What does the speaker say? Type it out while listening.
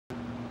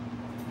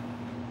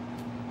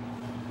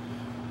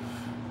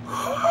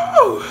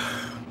Ooh,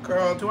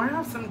 girl, do I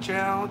have some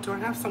gel? Do I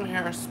have some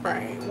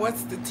hairspray?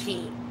 What's the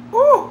tea?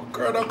 Ooh,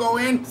 girl, don't go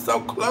in so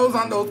close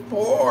on those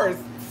pores.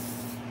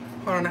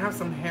 Hold on, I have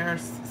some hair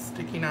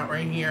sticking out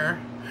right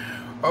here.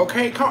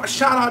 Okay,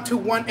 shout out to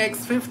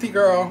 1x50,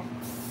 girl.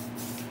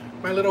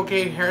 My little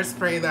gay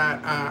hairspray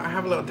that I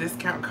have a little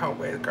discount code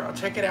with, girl.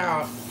 Check it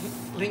out.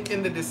 Link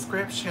in the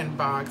description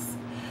box.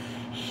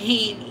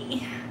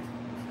 Heenie.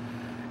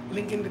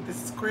 Link in the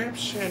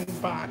description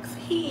box.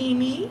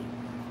 Heenie.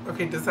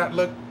 Okay, does that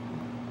look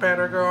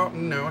better, girl?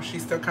 No,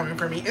 she's still coming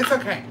for me. It's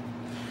okay.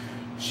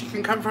 She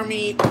can come for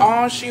me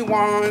all she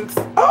wants.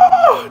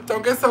 Oh,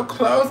 don't get so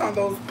close on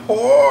those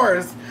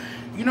pores.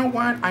 You know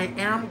what? I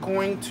am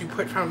going to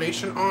put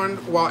foundation on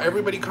while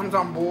everybody comes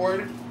on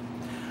board.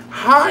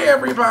 Hi,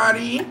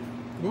 everybody.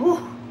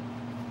 Ooh.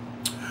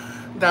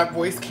 That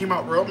voice came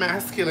out real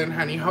masculine,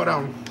 honey. Hold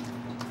on.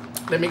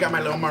 Let me get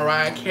my little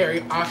Mariah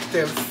Carey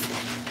octaves.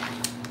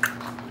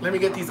 Let me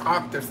get these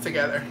octaves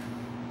together.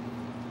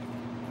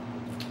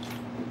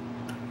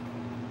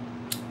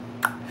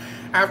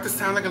 I have to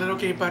sound like a little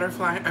gay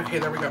butterfly. Okay,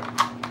 there we go.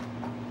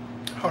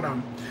 Hold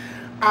on.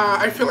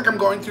 I feel like I'm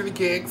going through the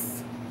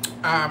gigs.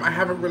 I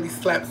haven't really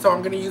slept, so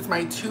I'm going to use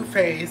my Too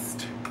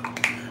Faced.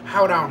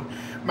 Hold on.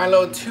 My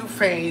little Too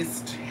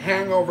Faced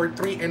Hangover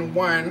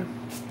 3-in-1.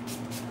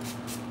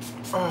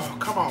 Oh,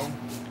 come on.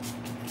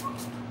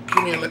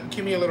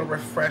 Give me a little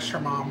refresher,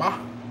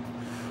 mama.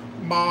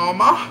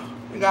 Mama.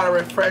 We got to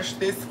refresh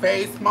this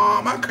face,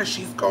 mama, because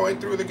she's going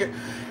through the gig.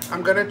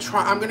 I'm going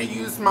to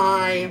use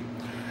my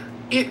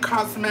It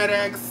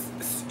Cosmetics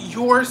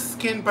Your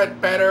Skin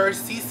But Better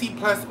CC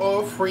Plus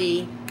Oil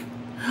Free.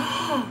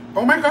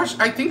 Oh my gosh,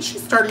 I think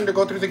she's starting to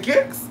go through the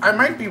gigs. I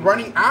might be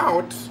running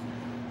out.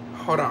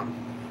 Hold on.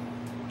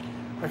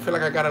 I feel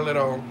like I got a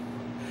little.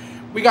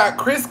 We got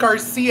Chris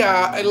Garcia.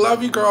 I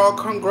love you, girl.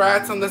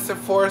 Congrats on the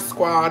Sephora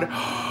squad.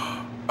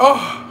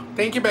 Oh,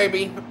 thank you,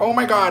 baby. Oh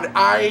my God.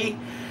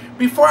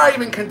 Before I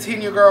even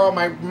continue, girl,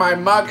 my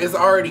mug is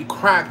already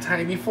cracked,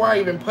 honey. Before I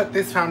even put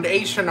this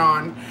foundation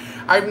on,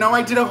 I know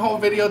I did a whole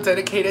video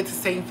dedicated to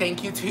saying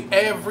thank you to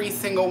every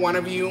single one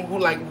of you who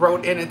like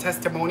wrote in a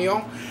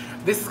testimonial.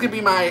 This is gonna be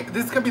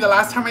the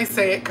last time I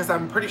say it because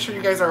I'm pretty sure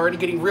you guys are already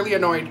getting really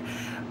annoyed.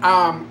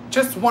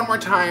 Just one more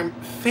time,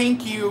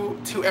 thank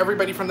you to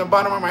everybody from the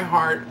bottom of my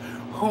heart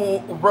who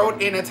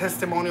wrote in a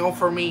testimonial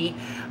for me,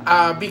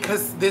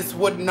 because this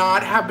would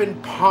not have been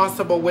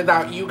possible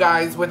without you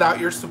guys, without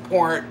your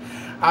support,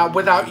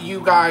 without you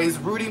guys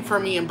rooting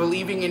for me and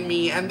believing in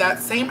me, and that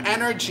same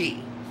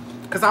energy.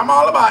 Because I'm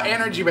all about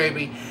energy,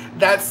 baby.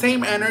 That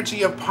same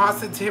energy of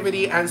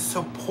positivity and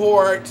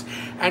support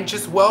and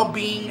just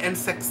well-being and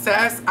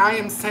success, I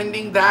am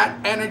sending that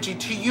energy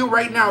to you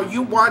right now.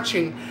 You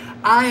watching,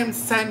 I am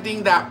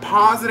sending that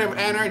positive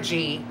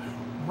energy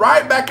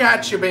right back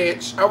at you,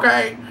 bitch,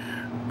 okay?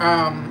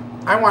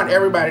 I want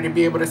everybody to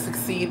be able to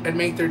succeed and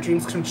make their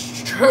dreams come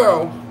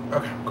true.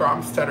 Okay, girl,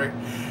 I'm stuttering.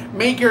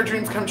 Make your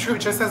dreams come true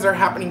just as they're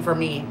happening for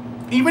me.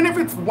 Even if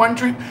it's one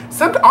dream.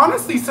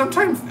 Honestly,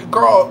 sometimes,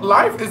 girl,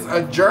 life is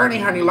a journey,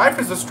 honey. Life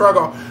is a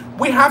struggle.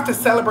 We have to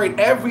celebrate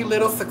every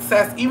little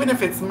success, even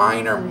if it's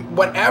minor,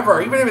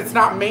 whatever, even if it's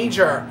not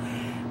major.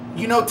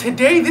 You know,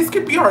 today, this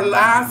could be our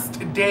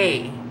last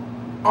day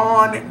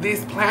on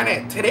this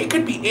planet. Today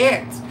could be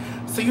it.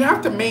 So you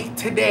have to make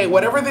today,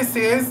 whatever this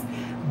is,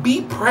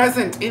 be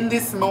present in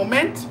this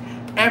moment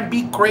and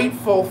be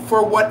grateful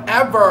for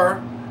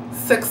whatever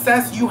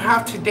success you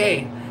have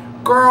today.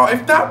 Girl,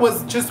 if that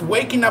was just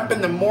waking up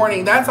in the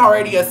morning, that's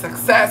already a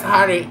success,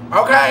 honey,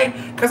 okay?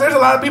 Because there's a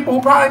lot of people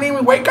who probably didn't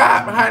even wake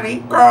up, honey,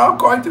 girl,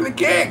 going through the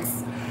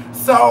gigs.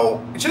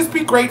 So just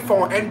be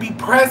grateful and be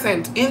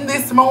present in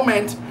this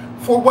moment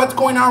for what's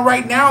going on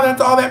right now.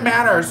 That's all that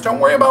matters. Don't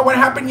worry about what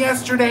happened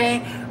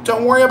yesterday.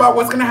 Don't worry about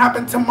what's going to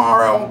happen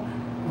tomorrow.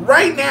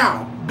 Right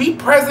now, be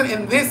present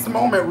in this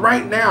moment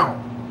right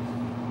now.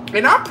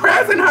 And I'm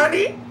present,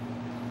 honey.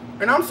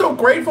 And I'm so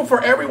grateful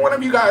for every one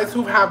of you guys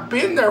who have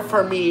been there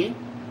for me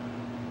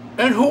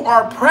and who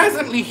are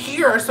presently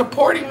here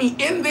supporting me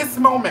in this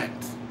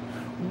moment.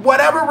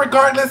 Whatever,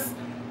 regardless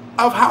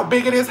of how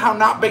big it is, how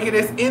not big it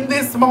is, in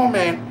this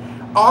moment,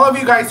 all of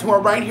you guys who are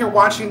right here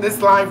watching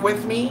this live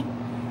with me,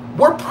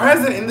 we're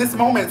present in this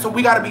moment, so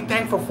we got to be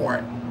thankful for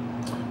it.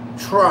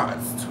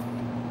 Trust.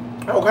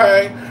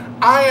 Okay?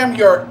 I am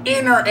your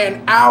inner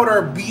and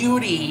outer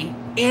beauty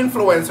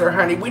influencer,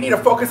 honey. We need to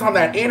focus on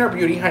that inner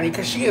beauty, honey,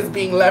 because she is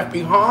being left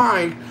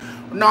behind.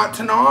 Not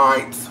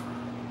tonight.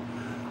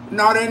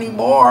 Not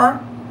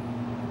anymore.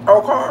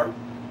 Okay?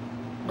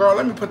 Girl,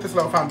 let me put this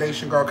little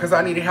foundation, girl, because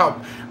I need to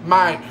help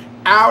my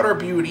outer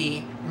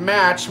beauty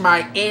match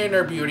my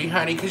inner beauty,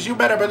 honey, because you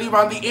better believe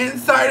on the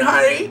inside,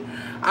 honey,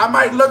 I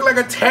might look like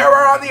a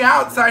terror on the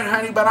outside,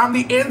 honey, but on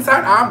the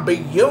inside, I'm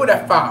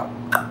beautiful.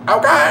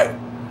 Okay?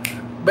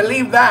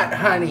 Believe that,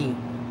 honey.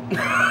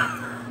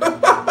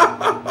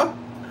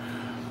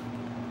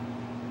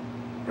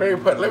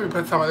 Let me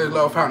put some of this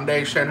little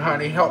foundation,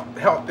 honey.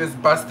 Help this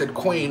busted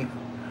queen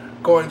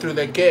going through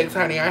the gigs,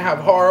 honey. I have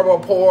horrible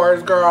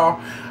pores, girl.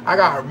 I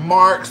got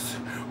marks,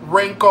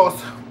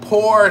 wrinkles,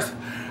 pores.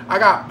 I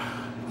got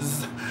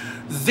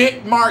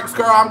zit marks,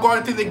 girl. I'm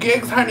going through the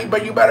gigs, honey,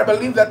 but you better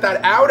believe that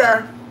the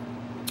outer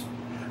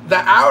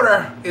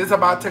is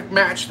about to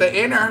match the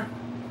inner.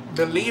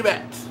 Believe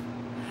it.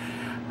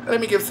 Let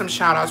me give some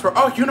shout outs for,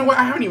 oh, you know what?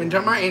 I haven't even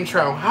done my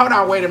intro. Hold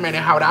on, wait a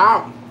minute. Hold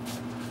on.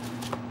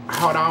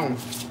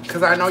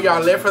 Because I know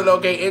y'all live for the little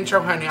gay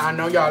intro, honey. I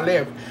know y'all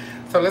live.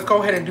 So let's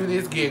go ahead and do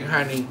this gig,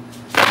 honey.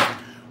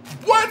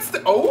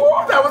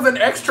 Oh, that was an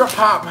extra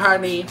pop,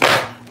 honey.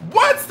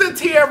 What's the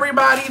tea,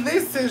 everybody?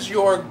 This is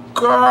your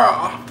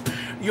girl.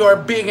 Your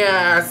big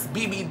ass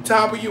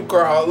BBW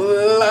girl,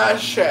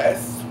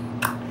 Lushious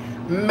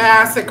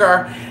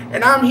Massacre.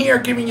 And I'm here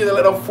giving you the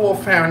little full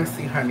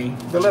fantasy, honey.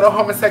 The little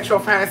homosexual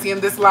fantasy in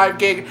this live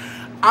gig.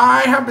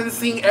 I have been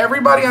seeing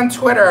everybody on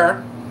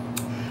Twitter.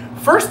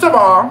 First of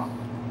all,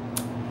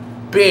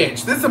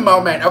 bitch, this is a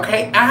moment,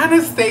 okay?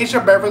 Anastasia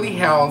Beverly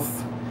Hills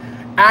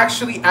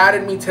actually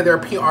added me to their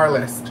PR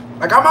list.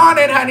 Like, I'm on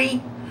it,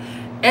 honey.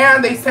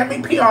 And they sent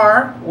me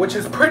PR, which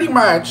is pretty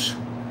much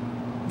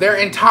their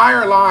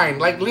entire line.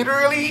 Like,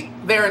 literally,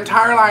 their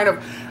entire line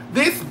of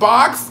this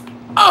box.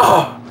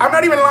 Oh, I'm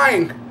not even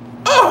lying.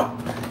 Oh,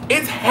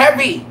 it's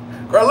heavy.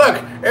 Girl,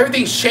 look,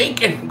 everything's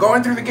shaking,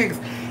 going through the gigs.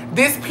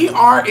 This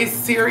PR is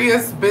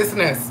serious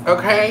business,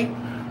 okay?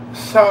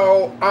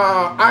 So,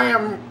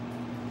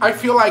 I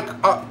feel like,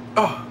 a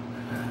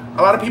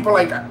lot of people,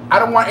 like, I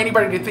don't want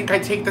anybody to think I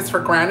take this for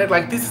granted.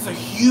 Like, this is a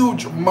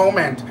huge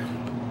moment.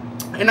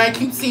 And I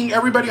keep seeing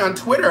everybody on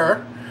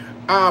Twitter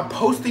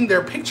posting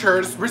their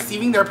pictures,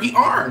 receiving their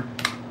PR.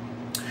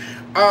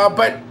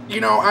 But,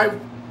 you know,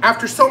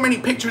 after so many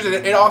pictures,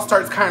 it all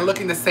starts kind of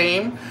looking the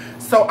same.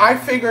 So I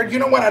figured, you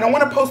know what, I don't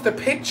want to post a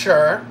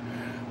picture.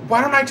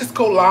 Why don't I just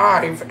go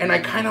live and I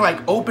kind of like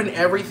open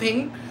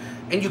everything,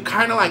 and you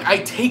kind of like, I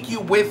take you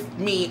with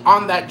me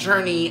on that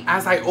journey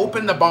as I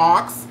open the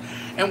box,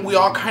 and we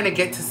all kind of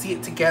get to see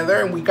it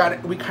together, and we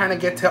kind of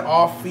get to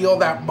all feel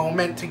that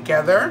moment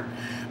together.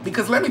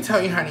 Because let me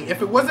tell you, honey,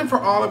 if it wasn't for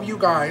all of you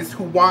guys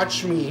who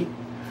watch me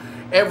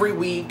every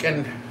week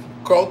and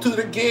go to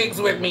the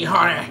gigs with me,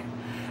 honey,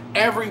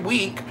 every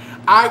week,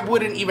 I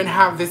wouldn't even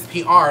have this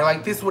PR.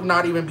 Like, this would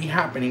not even be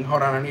happening.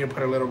 Hold on, I need to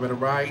put a little bit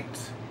of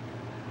right.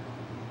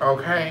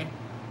 Okay.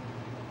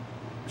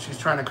 She's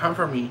trying to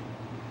comfort me.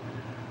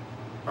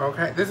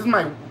 Okay, this is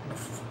my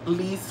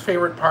least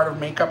favorite part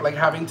of makeup, like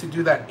having to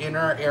do that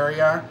inner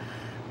area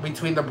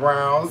between the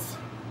brows.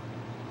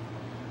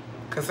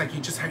 Because, like,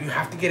 you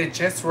have to get it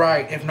just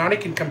right. If not,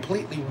 it can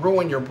completely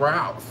ruin your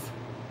brows.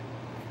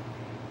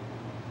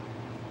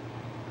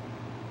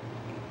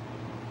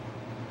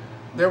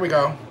 There we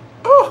go.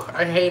 Oh,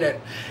 I hate it.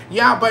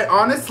 Yeah, but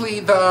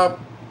honestly,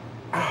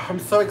 I'm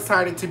so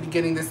excited to be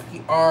getting this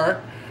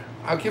PR.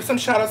 I'll give some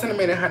shout outs in a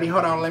minute, honey.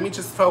 Hold on, let me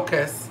just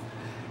focus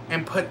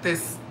and put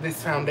this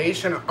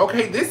foundation.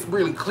 Okay, this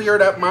really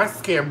cleared up my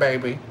skin,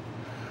 baby.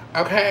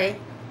 Okay?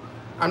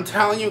 I'm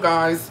telling you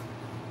guys,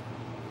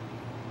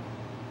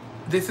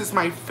 this is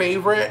my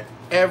favorite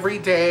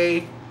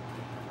everyday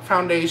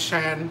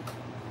foundation.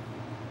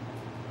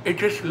 It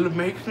just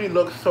makes me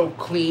look so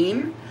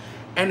clean,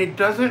 and it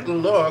doesn't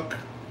look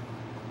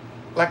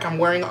like I'm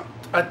wearing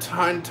a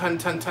ton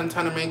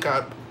of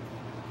makeup.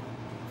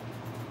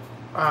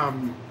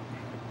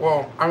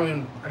 Well, I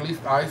mean, at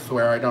least I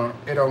swear it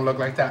don't look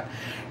like that.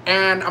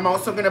 And I'm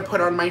also gonna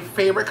put on my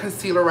favorite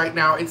concealer right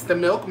now. It's the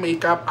Milk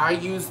Makeup. I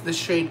use the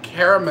shade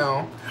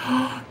Caramel.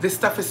 This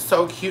stuff is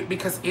so cute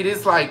because it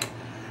is like,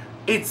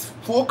 it's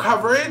full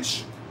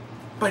coverage,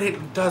 but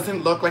it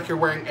doesn't look like you're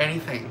wearing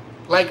anything.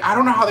 Like, I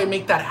don't know how they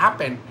make that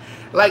happen.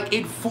 Like,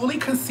 it fully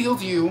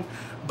conceals you,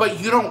 but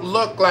you don't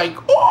look like,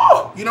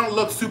 oh, you don't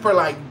look super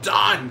like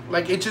done.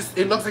 Like, it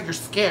looks like your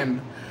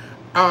skin.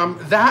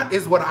 That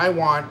is what I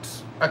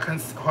want.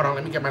 Hold on,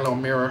 let me get my little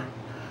mirror.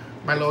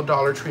 My little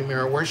Dollar Tree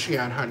mirror. Where's she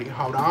at, honey?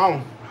 Hold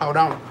on.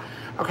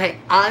 Okay,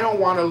 I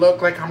don't want to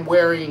look like I'm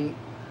wearing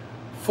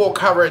full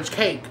coverage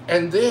cake.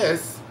 And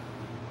this,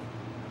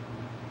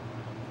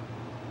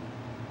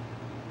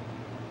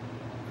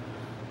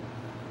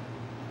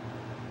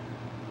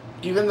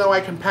 even though I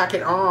can pack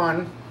it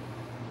on,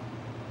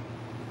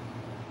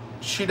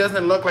 she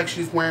doesn't look like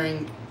she's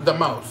wearing the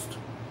most.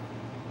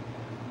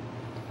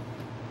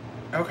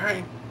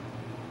 Okay.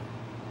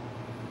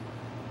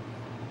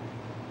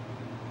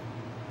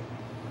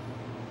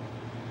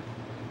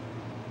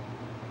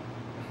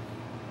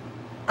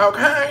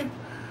 Okay.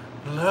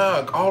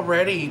 Look,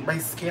 already my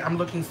skin, I'm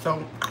looking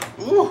so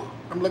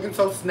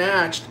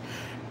snatched.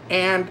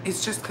 And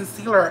it's just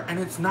concealer, and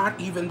it's not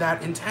even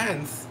that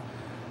intense.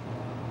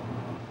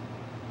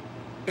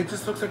 It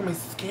just looks like my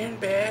skin,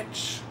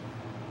 bitch.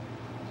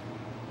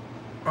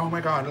 Oh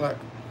my God, look.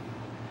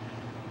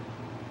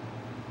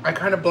 I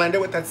kind of blend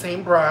it with that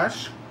same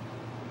brush.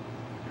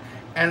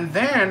 And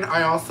then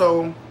I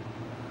also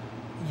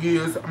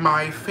use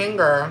my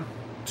finger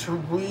to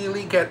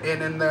really get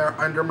in there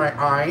under my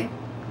eye.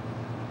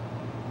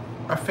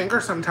 A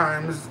finger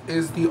sometimes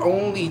is the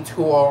only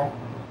tool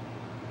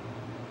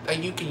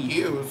that you can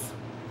use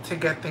to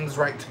get things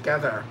right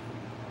together.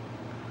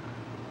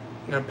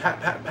 I'm gonna pat,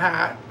 pat,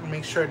 pat, and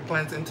make sure it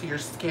blends into your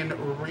skin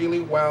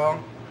really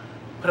well.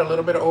 Put a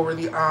little bit over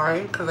the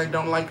eye, because I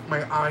don't like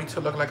my eye to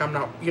look like I'm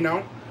not, you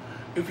know?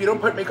 If you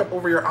don't put makeup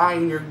over your eye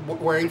and you're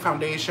wearing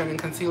foundation and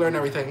concealer and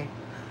everything,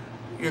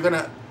 they're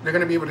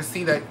gonna be able to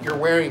see that you're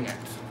wearing it.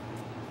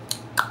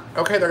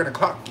 Okay, they're gonna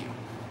clock you.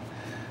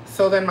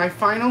 So then my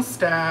final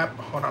step,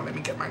 hold on, let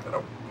me get my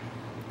little,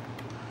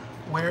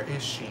 where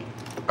is she?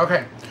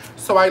 Okay,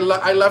 so I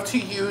love to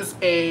use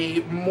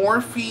a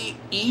Morphe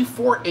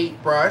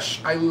E48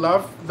 brush. I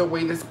love the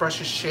way this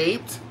brush is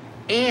shaped,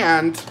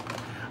 and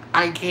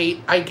I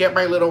get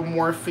my little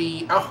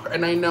Morphe, oh,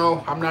 and I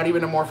know I'm not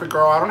even a Morphe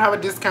girl. I don't have a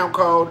discount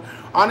code.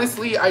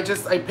 Honestly, I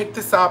picked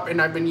this up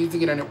and I've been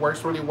using it and it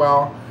works really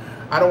well.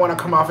 I don't want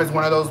to come off as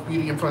one of those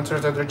beauty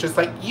influencers that they're just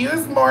like,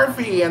 use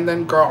Morphe, and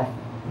then girl,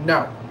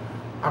 no.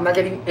 I'm not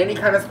getting any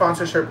kind of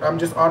sponsorship. I'm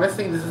just,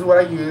 honestly, this is what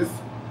I use.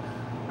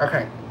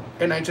 Okay,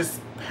 and I just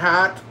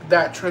pat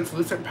that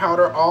translucent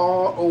powder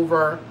all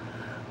over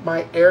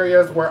my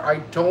areas where I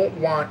don't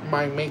want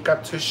my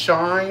makeup to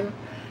shine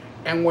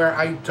and where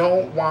I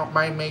don't want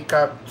my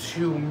makeup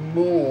to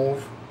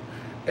move,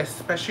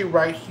 especially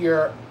right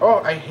here. Oh,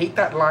 I hate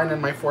that line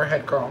in my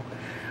forehead, girl.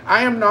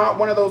 I am not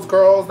one of those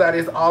girls that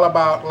is all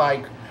about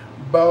like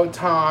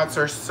Botox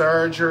or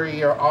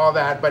surgery or all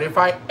that, but if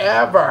I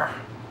ever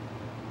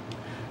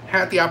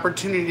had the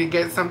opportunity to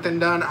get something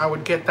done, I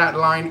would get that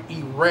line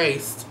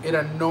erased. It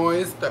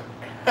annoys the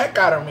heck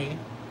out of me.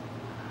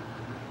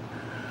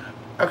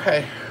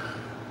 Okay.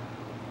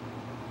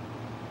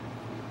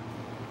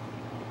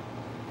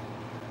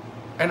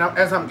 And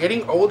as I'm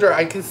getting older,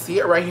 I can see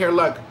it right here.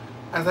 Look,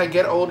 as I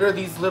get older,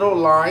 these little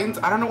lines,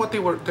 I don't know what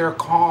they're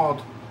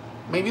called.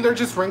 Maybe they're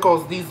just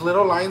wrinkles. These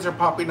little lines are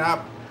popping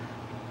up.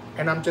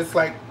 And I'm just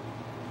like,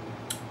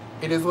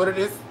 it is what it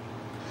is.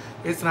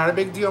 It's not a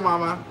big deal,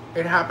 mama.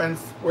 It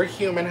happens. We're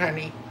human,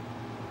 honey.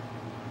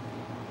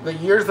 The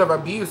years of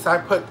abuse I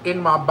put in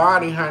my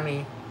body,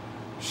 honey,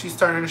 she's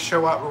starting to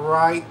show up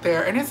right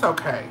there. And it's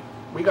okay.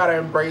 We got to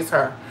embrace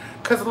her.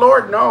 Because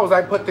Lord knows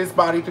I put this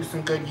body through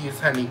some good use,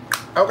 honey.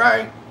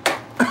 Okay?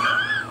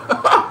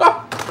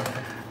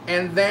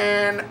 And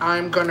then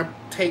I'm going to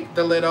take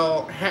the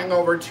little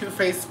Hangover Too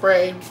Faced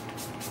spray.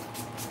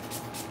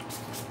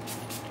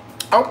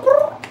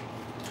 Oh,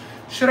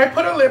 should I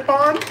put a lip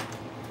on?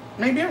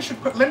 Maybe I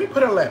should let me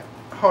put a lip.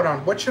 Hold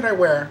on, what should I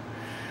wear?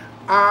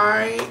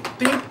 I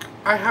think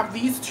I have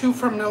these two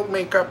from Milk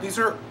Makeup. These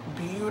are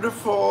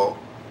beautiful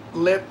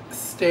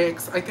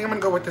lipsticks. I think I'm gonna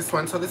go with this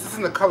one. So this is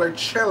in the color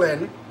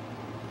Chillin'.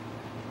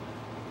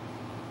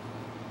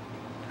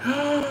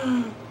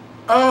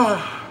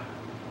 Oh.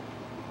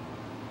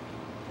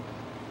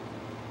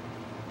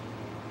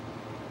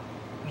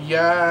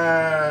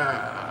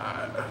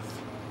 Yes.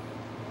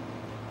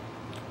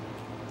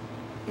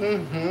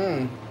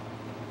 Mm-hmm.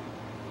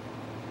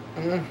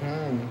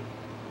 Mm-hmm.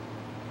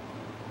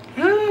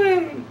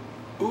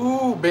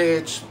 Ooh,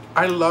 bitch.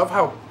 I love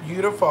how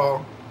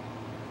beautiful.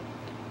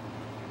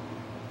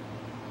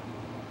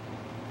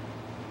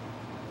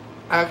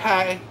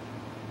 Okay.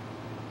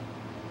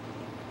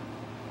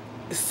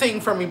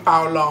 Sing for me,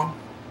 Paolo.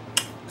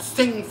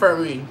 Sing for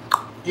me.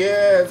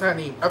 Yes,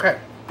 honey. Okay.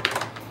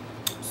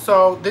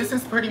 So this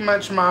is pretty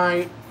much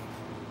my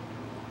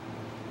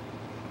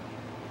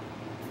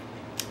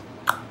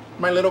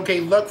little gay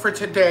look for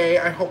today.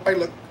 I hope I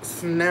look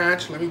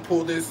snatched. Let me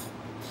pull this.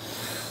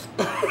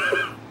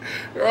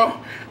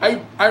 Girl,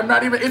 I'm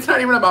not even, it's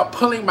not even about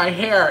pulling my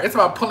hair. It's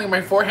about pulling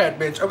my forehead,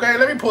 bitch. Okay,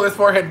 let me pull this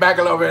forehead back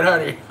a little bit,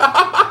 honey.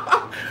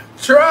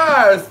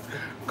 Trust.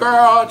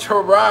 Girl,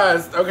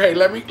 trust. Okay,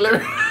 let me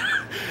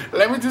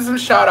let me do some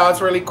shout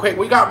outs really quick.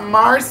 We got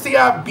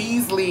Marcia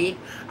Beasley.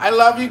 I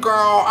love you,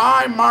 girl.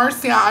 Hi,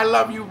 Marcia. I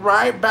love you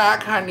right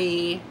back,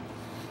 honey.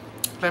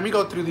 Let me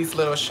go through these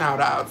little shout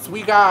outs.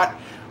 We got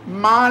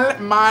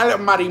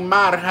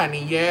Marimar,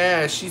 honey.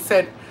 Yeah, she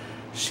said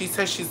she's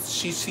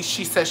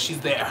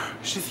there.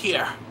 She's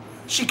here.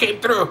 She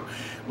came through.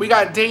 We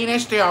got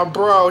Danish there,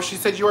 bro. She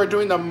said you are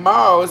doing the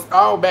most.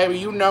 Oh, baby,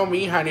 you know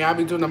me, honey. I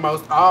be doing the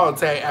most all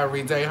day,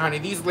 every day, honey.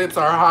 These lips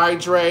are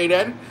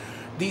hydrated.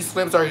 These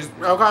lips are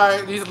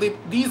okay.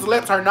 These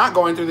lips are not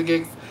going through the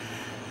gigs.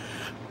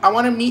 I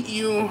want to meet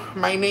you.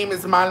 My name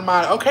is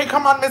Malmal. Okay,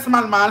 come on, Miss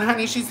Malmal,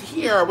 honey. She's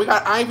here. We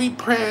got Ivy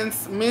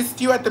Prince. Missed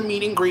you at the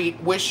meet and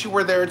greet. Wish you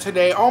were there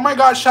today. Oh my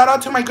God! Shout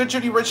out to my good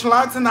Judy Rich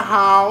Lux in the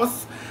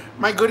house.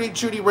 My goody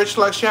Judy Rich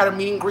Lux, she had a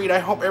meet and greet. I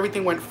hope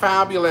everything went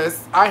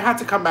fabulous. I had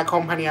to come back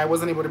home, honey. I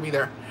wasn't able to be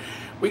there.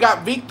 We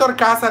got Victor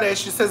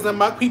Casares. She says the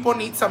muck people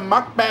need some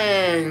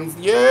mukbangs.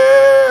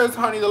 Yes,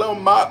 honey, the little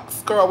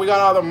mucks. Girl, we got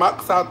all the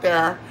mucks out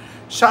there.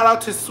 Shout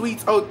out to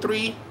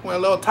Sweets03 with a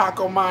little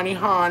taco money,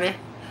 honey.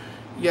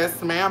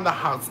 Yes, ma'am, the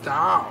house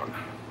down.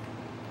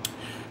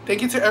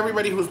 Thank you to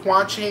everybody who's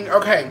watching.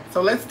 Okay,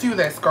 so let's do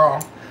this,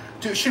 girl.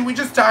 Should we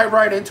just dive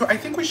right into it? I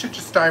think we should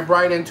just dive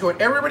right into it.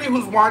 Everybody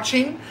who's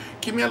watching,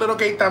 give me a little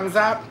gay thumbs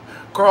up.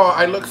 Girl,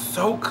 I look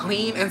so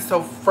clean and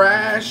so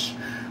fresh.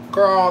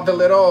 Girl, that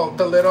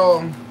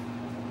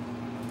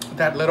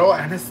little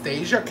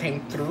Anastasia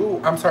came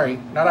through. I'm sorry,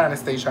 not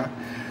Anastasia.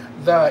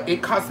 the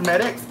It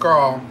Cosmetics,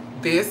 girl.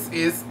 This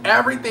is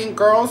everything,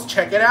 girls.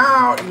 Check it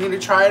out. You need to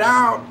try it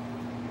out.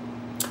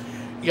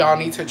 Y'all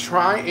need to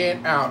try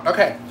it out.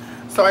 Okay,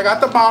 so I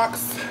got the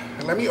box.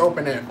 Let me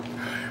open it.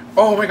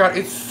 Oh my god,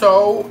 it's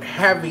so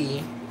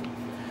heavy.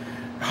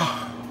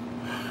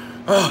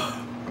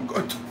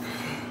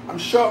 I'm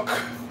shook.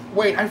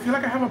 Wait, I feel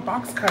like I have a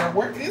box cutter.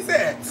 Where is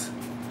it?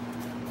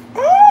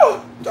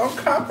 Oh, don't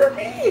come for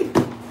me.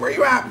 Where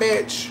you at,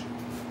 bitch?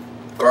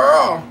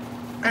 Girl,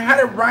 I had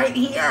it right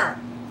here.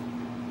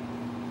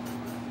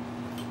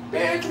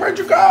 Bitch, where'd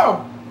you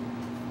go?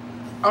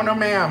 Oh, no,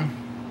 ma'am.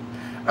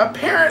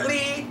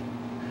 Apparently,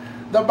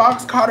 the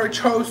box cutter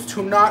chose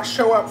to not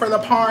show up for the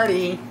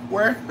party.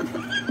 Where?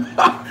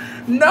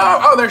 No.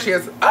 Oh, there she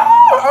is.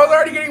 Oh, I was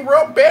already getting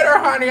real bitter,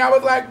 honey. I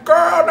was like,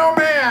 girl, no,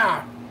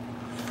 ma'am.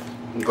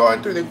 I'm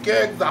going through the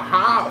gigs, the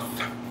house.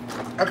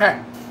 Okay.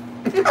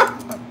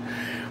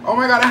 Oh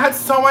my god, I had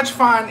so much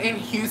fun in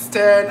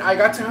Houston. I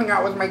got to hang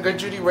out with my good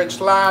Judy Rich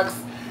Lux.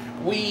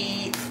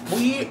 We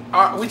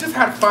just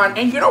had fun.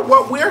 And you know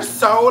what? We're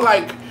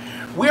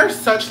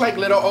such like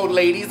little old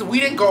ladies. We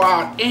didn't go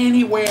out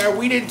anywhere.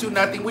 We didn't do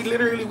nothing. We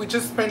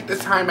just spent this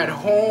time at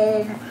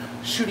home,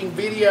 shooting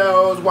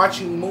videos,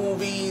 watching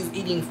movies,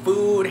 eating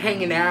food,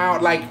 hanging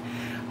out. Like,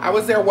 I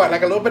was there, what,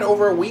 like a little bit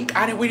over a week?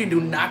 We didn't do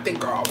nothing,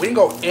 girl. We didn't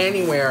go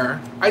anywhere.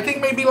 I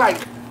think maybe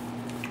like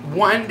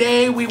one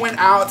day we went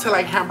out to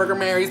like Hamburger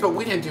Mary's, but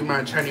we didn't do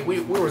much, honey. We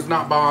was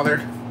not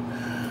bothered.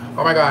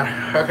 Oh my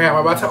god. Okay, I'm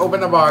about to open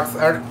the box.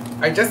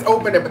 I just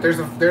opened it, but there's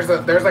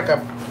like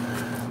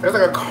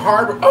a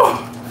card.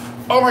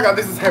 Oh my god,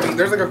 this is heavy.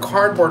 There's like a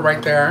cardboard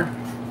right there.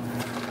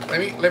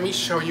 Let me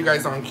show you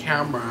guys on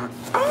camera.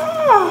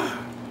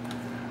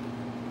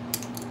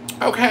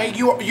 Okay,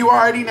 you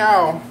already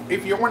know.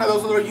 If you're one of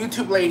those little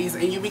YouTube ladies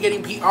and you be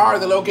getting PR,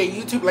 the little gay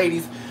YouTube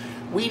ladies,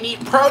 we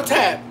need pro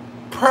tip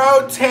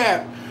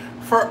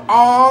for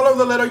all of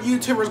the little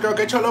YouTubers. Girl,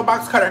 get your little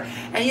box cutter.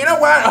 And you know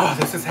what? Oh,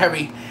 this is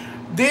heavy.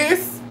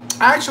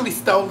 I actually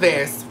stole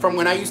this from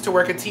when I used to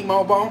work at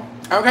T-Mobile.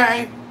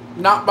 Okay,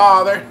 not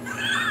bothered.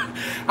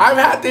 I've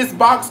had this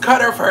box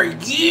cutter for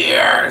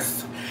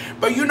years.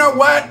 But you know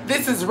what?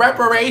 This is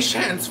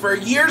reparations for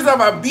years of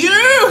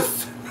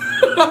abuse.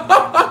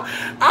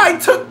 I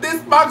took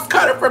this box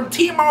cutter from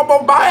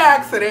T-Mobile by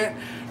accident,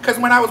 because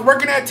when I was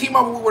working at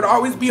T-Mobile, we would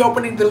always be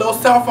opening the little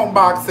cell phone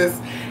boxes,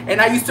 and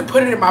I used to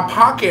put it in my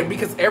pocket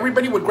because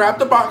everybody would grab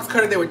the box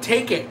cutter, they would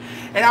take it,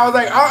 and I was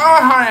like,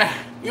 honey,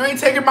 you ain't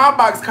taking my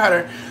box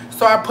cutter.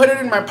 So I put it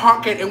in my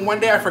pocket, and one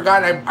day I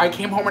forgot, and I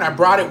came home and I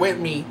brought it with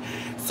me.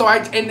 So I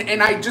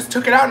just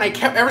took it out, and I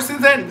kept, ever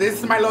since then, this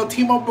is my little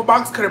T-Mobile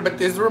box cutter. But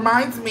this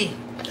reminds me,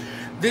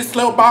 this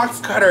little box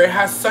cutter, it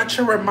has such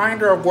a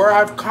reminder of where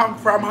I've come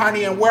from,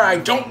 honey, and where I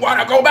don't want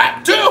to go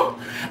back to.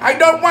 I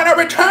don't want to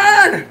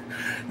return.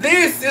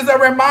 This is a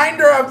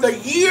reminder of the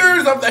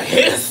years of the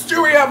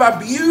history of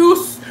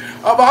abuse,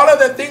 of all of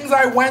the things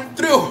I went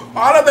through,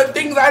 all of the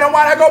things I don't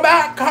want to go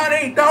back,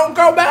 honey. Don't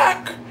go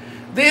back.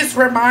 This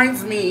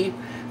reminds me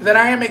that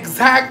I am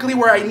exactly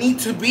where I need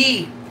to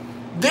be.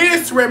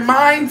 This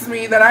reminds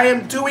me that I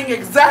am doing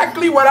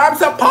exactly what I'm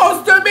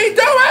supposed to be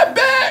doing,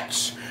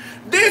 bitch.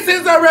 This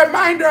is a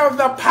reminder of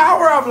the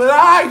power of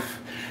life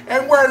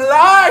and where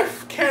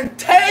life can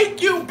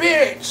take you,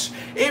 bitch.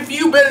 If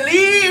you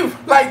believe,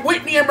 like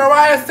Whitney and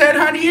Mariah said,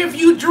 honey, if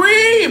you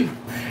dream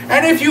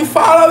and if you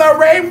follow the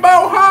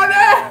rainbow,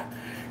 honey,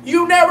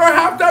 you never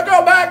have to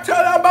go back to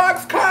the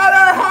box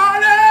cutter,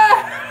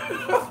 honey.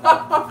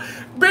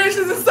 Bitch,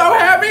 this is so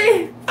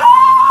heavy.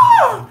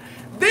 Oh,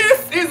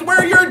 this is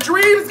where your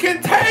dreams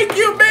can take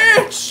you,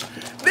 bitch.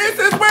 This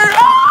is where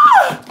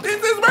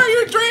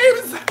your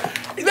dreams,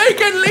 they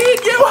can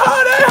lead you,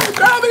 honey.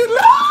 Girl,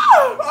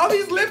 all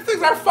these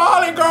lipsticks are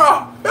falling,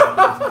 girl.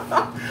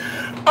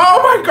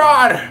 Oh my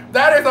god,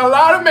 that is a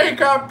lot of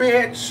makeup,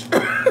 bitch.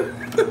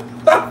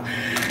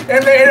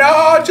 And they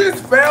all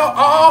just fell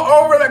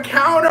all over the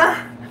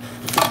counter.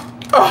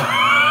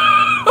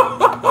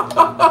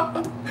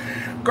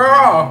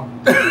 Girl.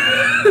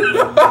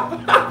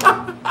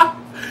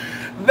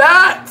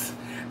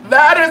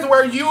 That is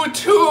where you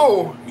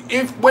too,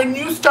 when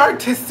you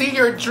start to see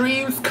your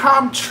dreams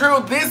come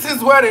true, this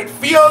is what it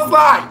feels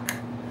like.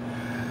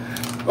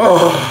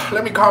 Oh,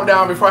 let me calm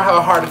down before I have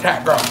a heart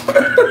attack, girl.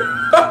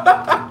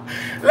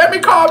 Let me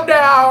calm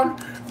down,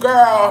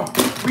 girl,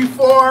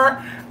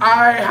 before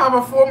I have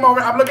a full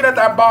moment. I'm looking at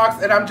that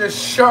box and I'm just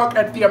shook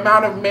at the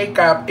amount of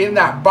makeup in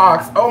that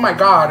box. Oh my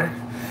god.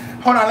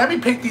 Hold on, let me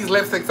pick these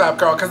lipsticks up,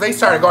 girl, because they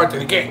started going through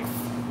the gate.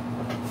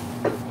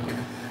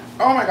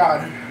 Oh my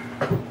god.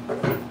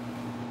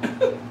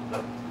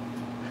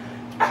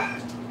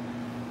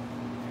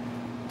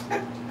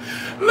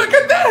 Look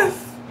at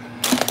this.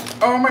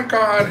 Oh my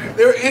god.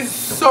 There is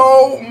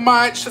so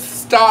much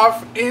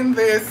stuff in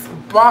this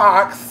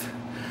box.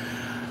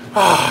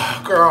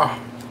 Oh, girl.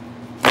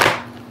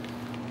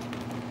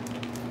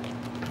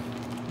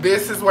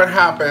 This is what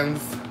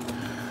happens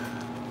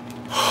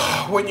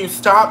when you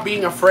stop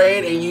being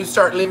afraid and you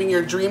start living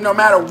your dream, no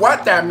matter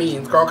what that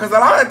means, girl. Because a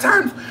lot of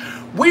times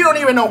we don't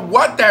even know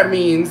what that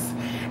means.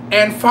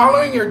 And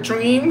following your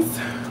dreams,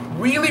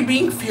 really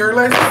being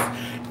fearless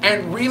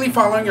and really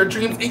following your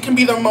dreams, it can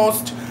be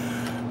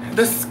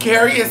the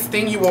scariest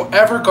thing you will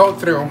ever go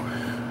through.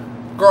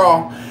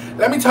 Girl,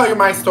 let me tell you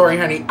my story,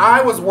 honey.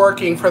 I was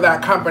working for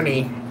that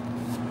company,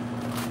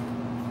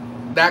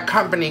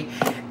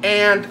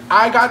 and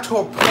I got to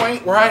a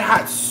point where I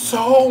had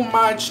so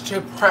much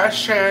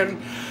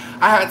depression.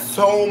 I had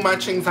so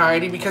much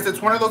anxiety because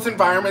it's one of those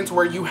environments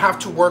where you have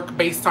to work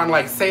based on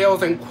like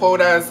sales and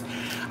quotas.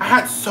 I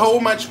had so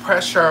much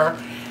pressure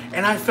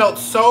and I felt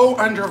so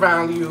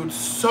undervalued,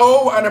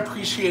 so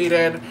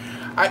unappreciated.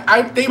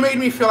 They made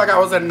me feel like I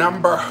was a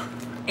number.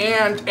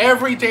 And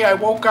every day I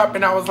woke up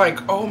and I was like,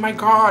 oh my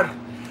God,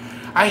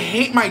 I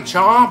hate my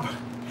job.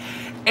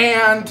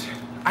 And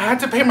I had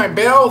to pay my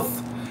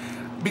bills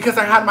because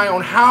I had my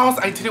own house.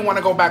 I didn't want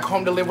to go back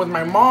home to live with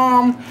my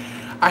mom.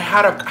 I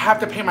have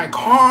to pay my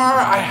car.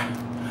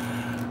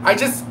 I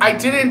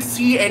didn't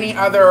see any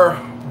other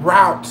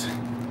route.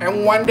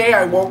 And one day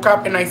I woke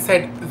up and I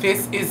said,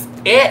 this is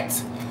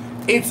it.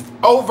 It's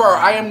over.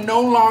 I am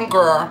no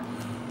longer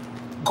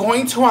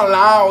going to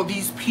allow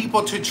these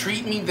people to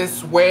treat me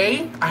this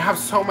way. I have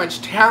so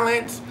much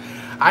talent.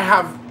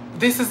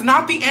 This is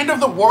not the end of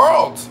the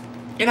world.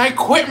 And I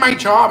quit my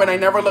job and I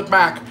never looked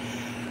back.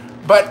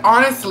 But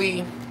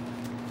honestly,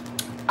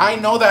 I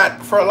know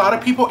that for a lot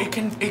of people, it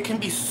can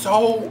be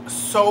so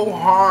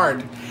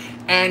hard.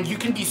 And you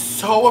can be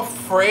so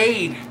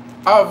afraid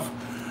of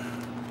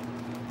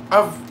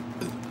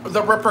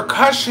the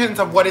repercussions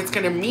of what it's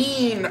going to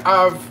mean,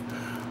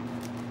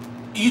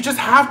 you just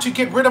have to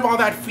get rid of all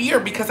that fear,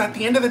 because at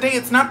the end of the day,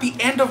 it's not the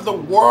end of the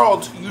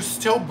world. You're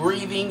still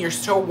breathing, you're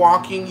still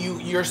walking,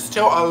 you're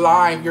still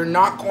alive, you're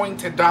not going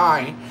to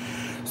die.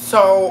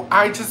 So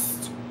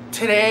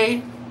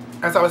today,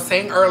 as I was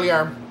saying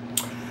earlier,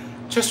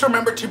 just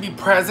remember to be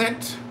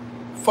present.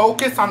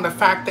 Focus on the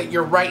fact that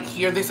you're right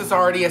here. This is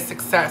already a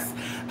success.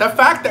 The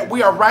fact that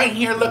we are right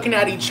here looking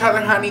at each other,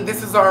 honey,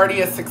 this is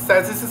already a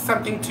success. This is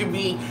something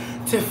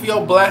to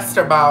feel blessed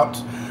about.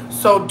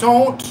 So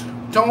don't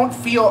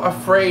feel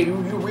afraid. You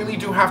really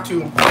do have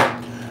to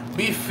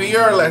be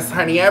fearless,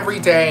 honey, every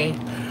day.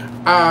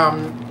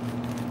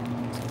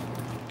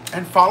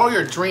 And follow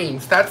your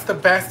dreams. That's the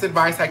best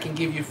advice I can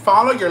give you.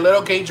 Follow your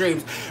little gay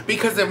dreams.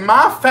 Because if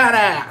my fat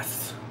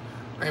ass,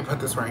 let me put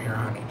this right here,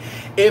 honey.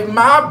 If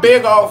my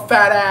big old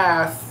fat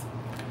ass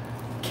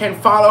can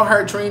follow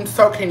her dreams,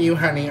 so can you,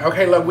 honey.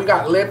 Okay, look, we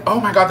got oh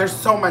my God, there's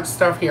so much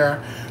stuff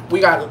here. We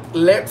got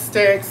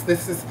lipsticks.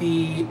 This is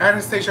the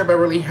Anastasia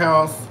Beverly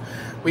Hills.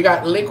 We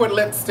got liquid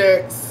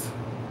lipsticks.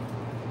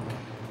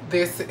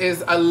 This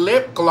is a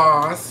lip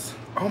gloss.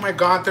 Oh my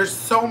God, there's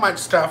so much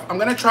stuff. I'm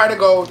gonna try to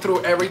go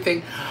through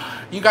everything.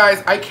 You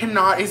guys, I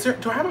cannot,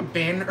 do I have a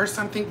bin or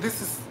something?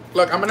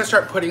 Look, I'm gonna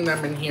start putting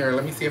them in here.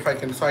 Let me see if I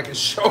can, so I can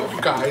show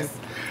you guys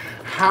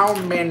how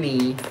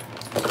many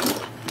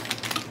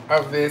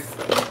of this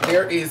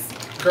there is.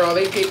 Girl,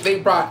 they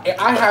brought,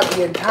 I have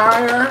the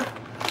entire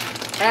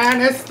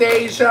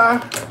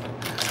Anastasia.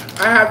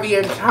 I have the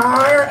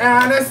entire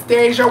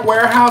Anastasia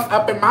warehouse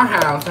up in my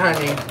house,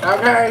 honey.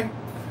 Okay?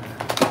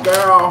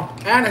 Girl,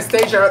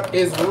 Anastasia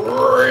is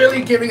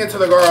really giving it to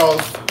the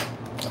girls.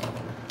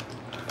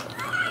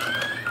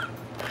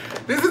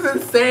 This is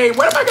insane.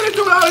 What am I gonna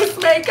do with all this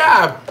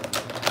makeup?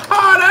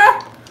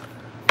 Honey?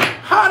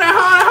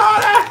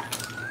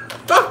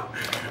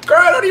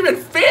 Girl, it don't even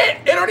fit.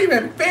 It don't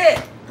even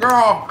fit.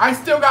 Girl, I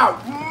still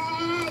got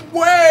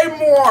way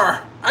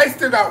more. I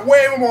still got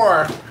way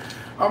more.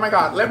 Oh my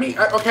God,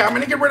 okay, I'm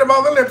gonna get rid of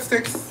all the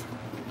lipsticks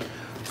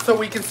so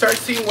we can start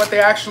seeing what they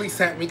actually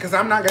sent me, because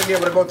I'm not gonna be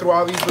able to go through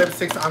all these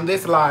lipsticks on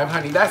this live,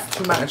 honey. That's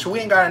too much. We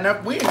ain't got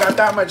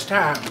that much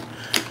time.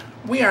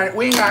 We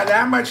ain't got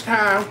that much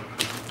time.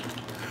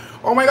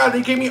 Oh my God,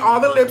 they gave me all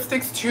the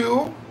lipsticks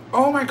too.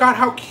 Oh my God,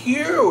 how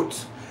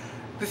cute.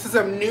 This is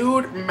a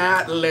nude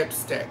matte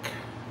lipstick.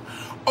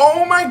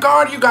 Oh my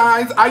God, you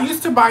guys, I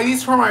used to buy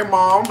these for my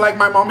mom. Like,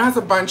 my mom has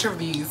a bunch of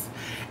these.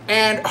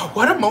 And oh,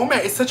 what a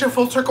moment. It's such a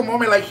full circle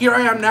moment. Like, here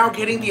I am now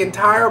getting the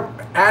entire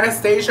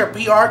Anastasia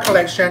PR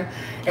collection.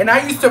 And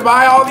I used to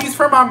buy all these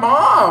for my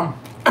mom.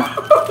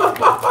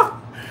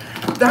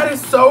 That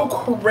is so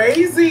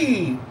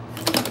crazy.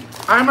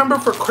 I remember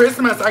for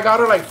Christmas, I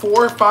got her like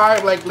 4 or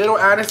 5 like little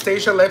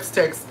Anastasia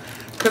lipsticks.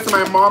 Because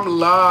my mom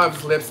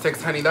loves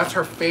lipsticks, honey. That's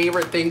her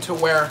favorite thing to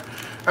wear.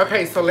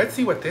 Okay, so let's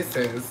see what this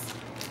is.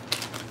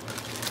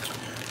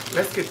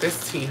 Let's get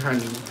this tea,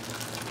 honey.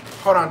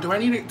 Hold on, do I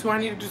need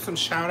to do some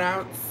shout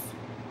outs?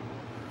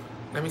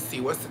 Let me see,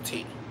 what's the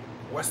tea?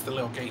 What's the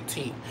little gay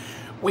tea?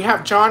 We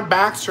have John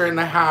Baxter in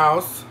the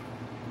house.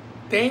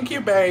 Thank you,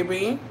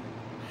 baby.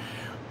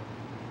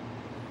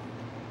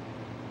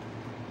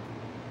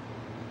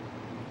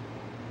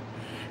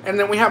 And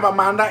then we have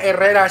Amanda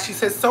Herrera. She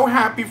says, so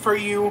happy for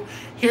you.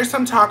 Here's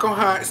some taco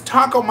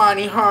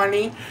money,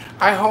 honey.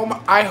 I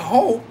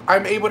hope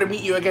I'm able to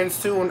meet you again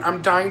soon.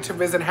 I'm dying to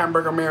visit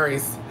Hamburger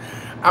Mary's.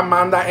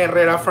 Amanda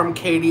Herrera from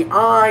Katie.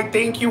 Oh,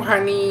 thank you,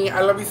 honey. I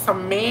love you so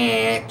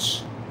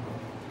much.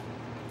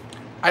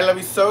 I love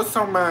you so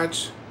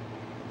much.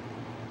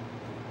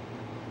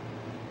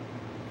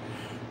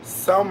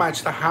 so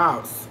much, the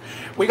house.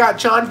 We got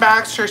John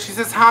Baxter. She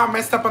says, how I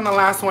messed up on the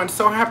last one.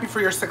 So happy for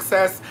your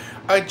success.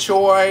 A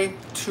joy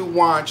to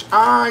watch.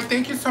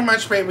 Thank you so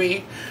much,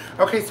 baby.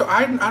 Okay, so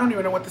I don't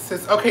even know what this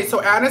is. Okay,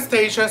 so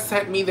Anastasia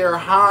sent me their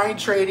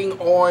hydrating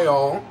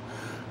oil.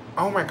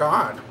 Oh my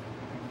God.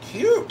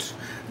 Cute.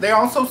 They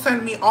also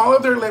sent me all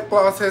of their lip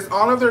glosses,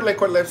 all of their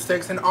liquid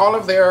lipsticks, and all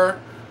of their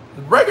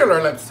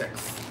regular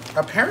lipsticks.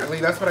 Apparently,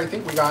 that's what I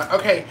think we got.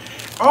 Okay.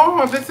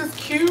 Oh, this is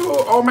cute.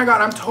 Oh my God,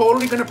 I'm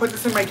totally gonna put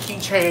this in my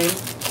keychain.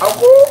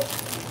 Oh,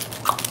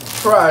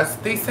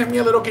 trust. They sent me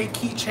a little gay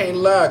keychain,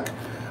 look,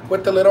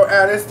 with the little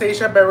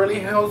Anastasia Beverly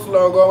Hills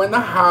logo in the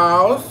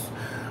house.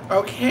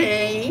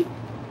 Okay.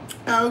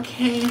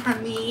 Okay,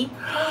 honey.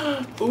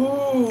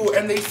 Ooh,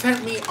 and they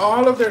sent me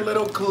all of their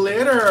little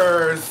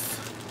glitters.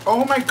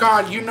 Oh my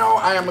God, you know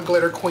I am a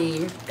glitter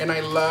queen, and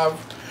I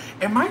love...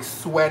 Am I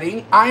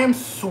sweating? I am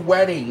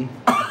sweating.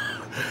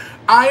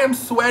 I am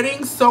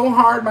sweating so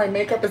hard my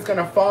makeup is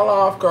gonna fall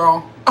off,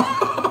 girl.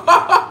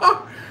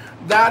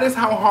 That is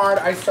how hard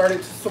I started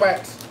to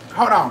sweat.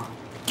 Hold on.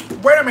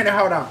 Wait a minute,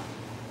 hold on.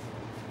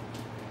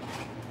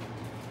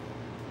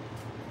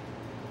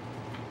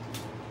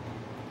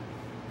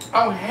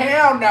 Oh,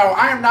 hell no.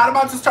 I am not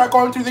about to start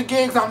going through the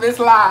gigs on this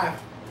live.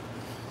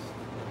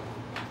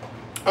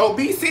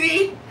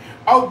 Obesity?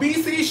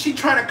 Obesity, she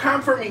trying to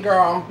comfort me,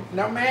 girl.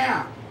 No,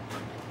 ma'am.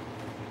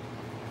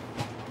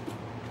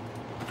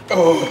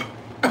 Oh.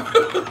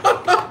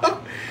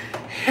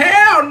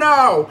 Hell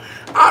no.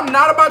 I'm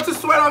not about to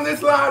sweat on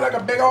this live like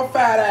a big old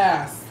fat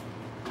ass.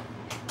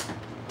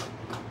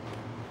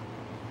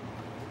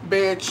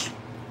 Bitch.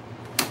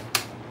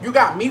 You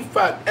got me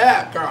fucked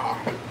up, girl.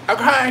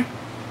 Okay?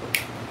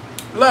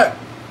 Look.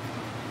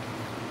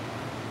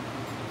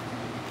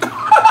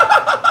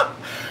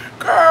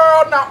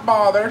 Girl, not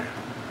bothered.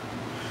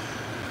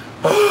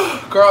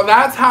 Girl,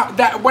 that's how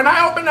that when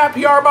I opened that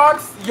PR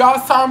box, y'all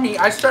saw me.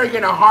 I started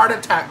getting a heart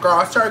attack, girl.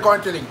 I started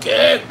going through the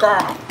gig,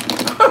 girl.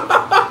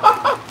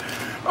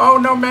 Oh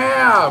no,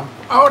 ma'am.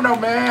 Oh no,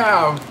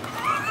 ma'am.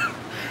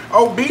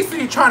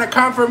 Obesity trying to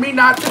come for me.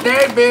 Not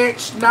today,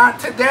 bitch. Not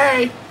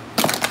today.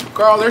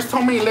 Girl, there's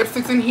so many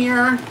lipsticks in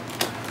here.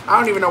 I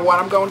don't even know what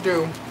I'm gonna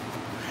do.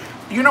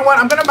 You know what?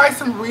 I'm gonna buy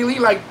some really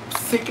like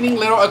sickening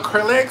little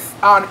acrylics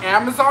on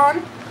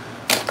Amazon.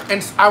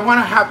 And I want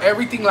to have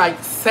everything like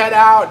set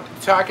out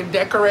so I can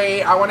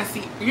decorate. I want to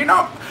see, you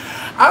know,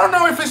 I don't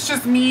know if it's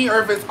just me or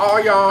if it's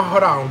all y'all.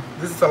 Hold on.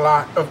 This is a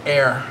lot of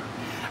air.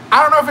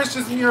 I don't know if it's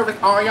just me or if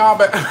it's all y'all,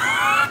 but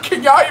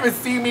can y'all even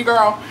see me,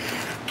 girl?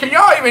 Can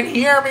y'all even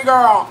hear me,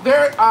 girl?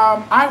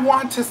 I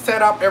want to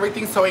set up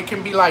everything so it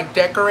can be like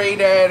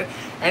decorated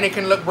and it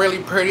can look really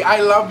pretty. I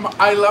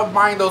love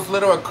buying those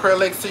little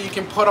acrylics so you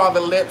can put all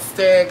the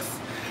lipsticks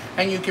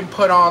and you can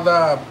put all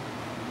the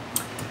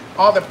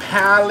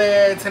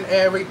palettes and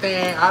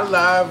everything. I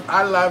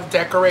love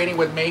decorating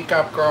with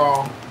makeup,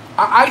 girl.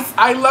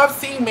 I love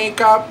seeing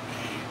makeup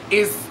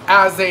is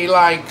as a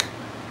like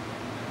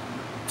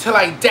to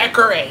like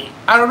decorate.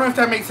 I don't know if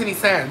that makes any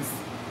sense.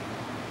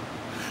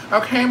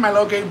 Okay, my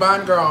little gay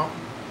bun, girl.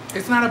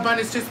 It's not a bun,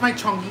 it's just my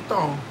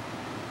chonguito.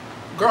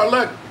 Girl,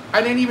 look,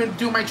 I didn't even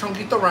do my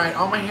chonguito right.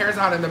 All my hair's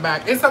out in the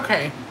back. It's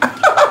okay.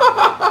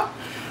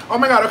 Oh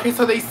my God, okay,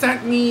 so they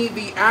sent me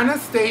the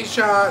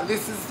Anastasia,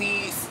 this is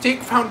the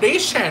stick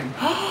foundation.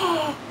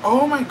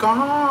 Oh my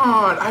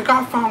God, I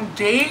got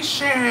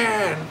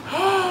foundation.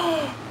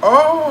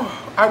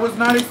 Oh, I was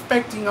not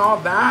expecting all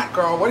that,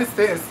 girl. What is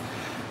this?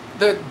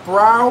 The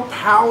brow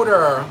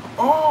powder.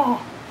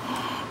 Oh,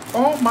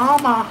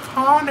 mama,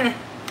 honey.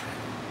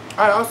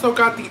 I also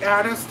got the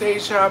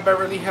Anastasia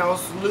Beverly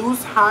Hills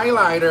loose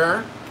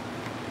highlighter.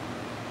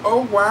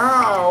 Oh,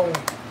 wow.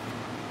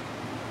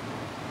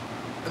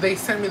 They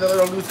sent me the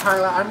little loose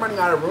highlight. I'm running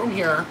out of room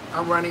here.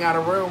 I'm running out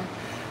of room.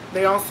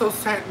 They also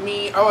sent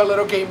me, a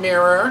little gay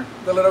mirror.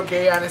 The little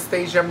gay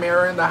Anastasia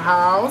mirror in the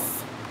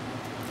house.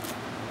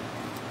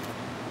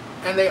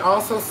 And they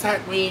also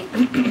sent me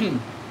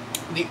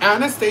the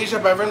Anastasia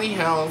Beverly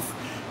Hills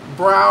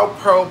Brow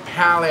Pro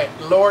Palette.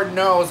 Lord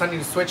knows I need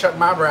to switch up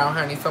my brow,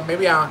 honey. So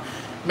maybe now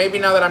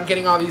that I'm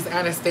getting all these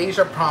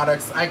Anastasia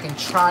products, I can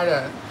try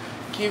to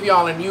give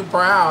y'all a new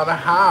brow, the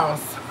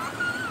house.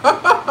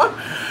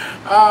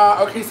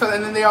 Okay, so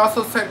and then they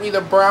also sent me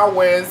the Brow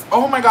Wiz.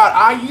 Oh my God,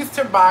 I used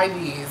to buy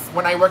these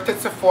when I worked at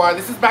Sephora.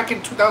 This is back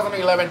in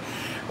 2011.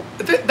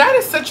 That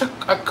is such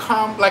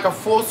a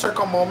full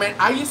circle moment.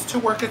 I used to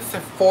work at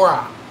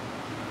Sephora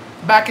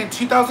back in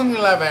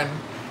 2011.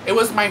 It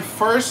was my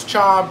first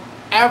job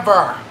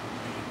ever.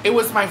 It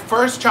was my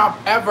first job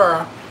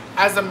ever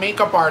as a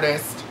makeup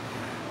artist.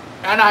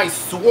 And I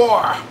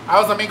swore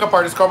I was a makeup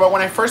artist, girl. But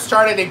when I first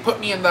started, they put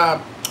me in the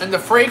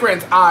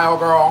fragrance aisle,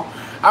 girl.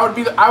 I would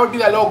be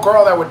that little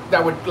girl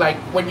that would like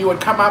when you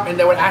would come up and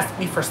they would ask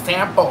me for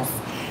samples,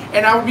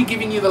 and I would be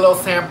giving you the little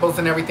samples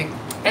and everything.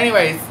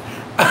 Anyways,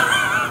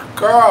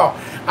 girl,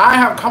 I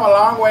have come a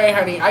long way,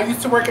 honey. I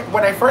used to work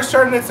when I first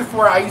started at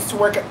Sephora. I used to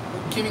work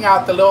giving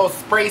out the little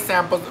spray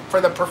samples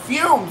for the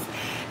perfumes,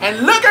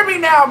 and look at me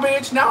now,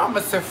 bitch. Now I'm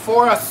a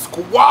Sephora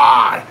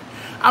squad.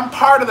 I'm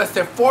part of the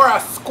Sephora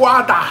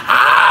squad, the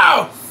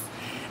house.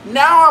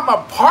 Now I'm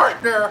a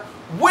partner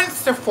with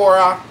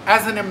Sephora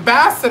as an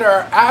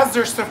ambassador, as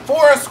their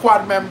Sephora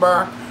squad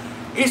member.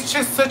 It's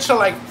just such a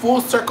like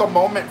full circle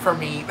moment for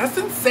me. That's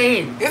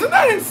insane. Isn't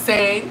that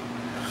insane?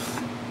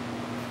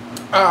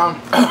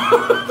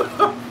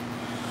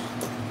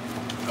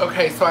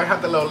 Okay, so I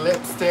have the little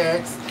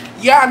lipsticks.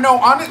 Yeah, no,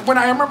 when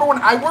I remember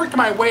when I worked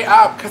my way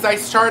up, because I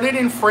started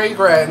in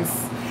fragrance,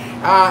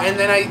 and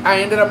then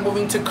I ended up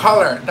moving to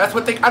color. That's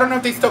what I don't know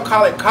if they still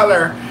call it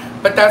color,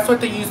 but that's what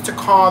they used to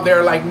call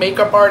their like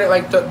makeup artist,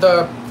 like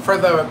for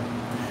the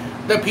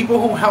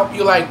people who help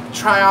you like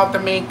try out the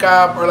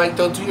makeup, or like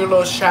they'll do your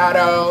little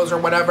shadows or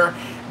whatever.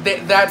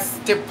 That's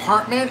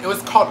department, it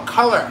was called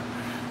color.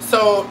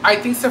 So I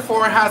think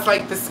Sephora has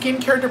like the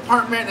skincare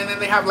department, and then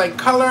they have like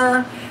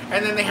color,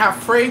 and then they have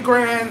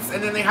fragrance,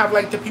 and then they have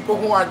like the people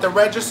who are at the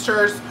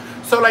registers.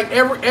 So like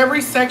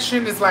every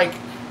section is like,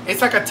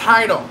 it's like a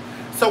title.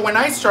 So when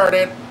I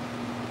started,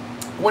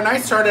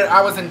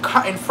 I was in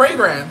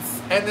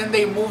fragrance, and then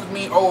they moved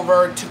me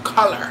over to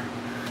color.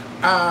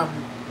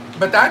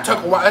 But that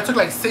took a while. It took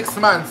like 6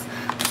 months.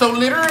 So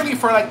literally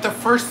for like the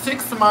first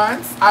 6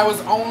 months, I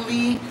was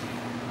only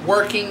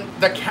working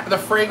the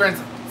fragrance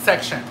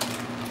section.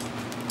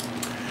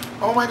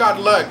 Oh my God,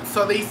 look.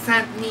 So they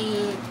sent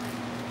me,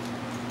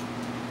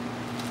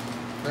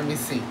 let me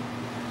see,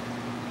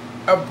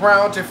 a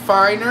brow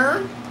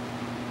definer.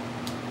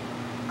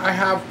 I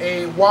have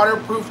a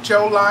waterproof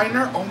gel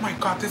liner. Oh my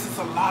God, this is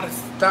a lot of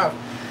stuff.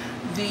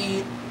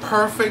 The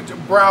perfect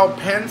brow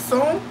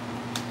pencil.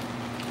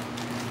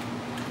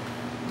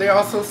 They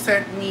also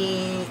sent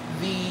me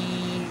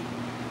the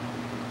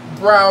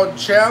brow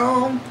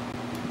gel,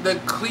 the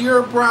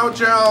clear brow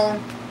gel.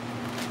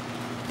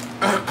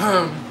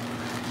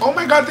 Oh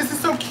my God, this is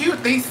so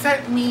cute. They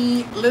sent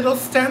me little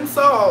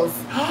stencils.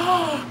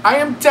 I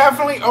am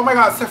definitely, oh my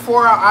God,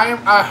 Sephora,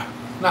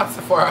 not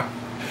Sephora,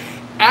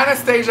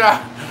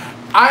 Anastasia,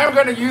 I am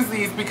gonna use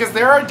these because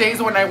there are days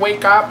when I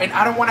wake up and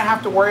I don't wanna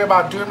have to worry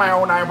about doing my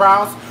own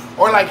eyebrows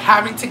or like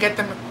having to get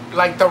them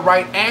like the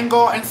right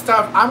angle and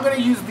stuff. I'm gonna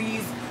use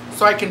these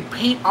so I can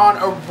paint on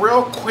a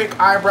real quick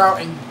eyebrow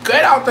and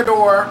get out the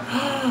door.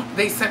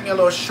 They sent me a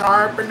little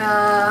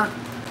sharpener.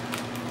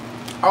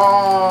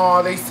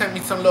 Oh, they sent me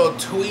some little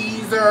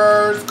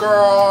tweezers,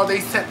 girl.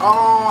 They sent,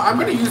 oh, I'm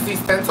going to use these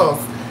stencils.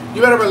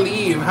 You better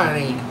believe,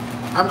 honey.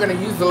 I'm going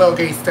to use the little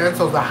gay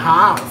stencils, the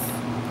house.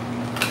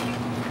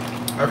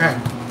 Okay.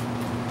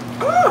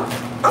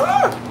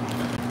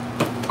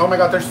 Oh my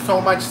God, there's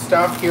so much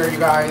stuff here, you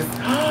guys.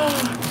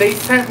 They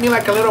sent me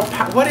like a little,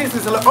 what is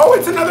this? Oh,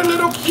 it's another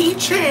little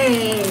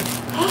keychain.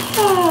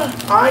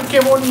 Ay,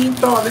 qué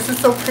bonito. This is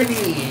so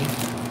pretty.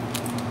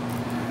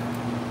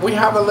 We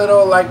have a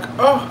little like,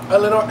 oh, a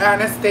little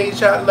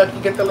Anastasia. Look,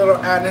 you get the little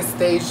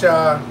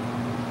Anastasia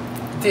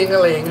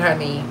ding-a-ling,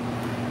 honey.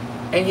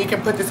 And you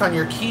can put this on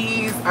your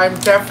keys. I'm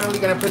definitely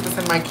going to put this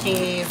in my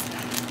keys.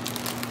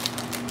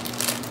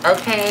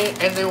 Okay,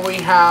 and then we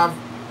have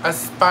a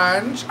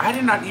sponge. I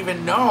did not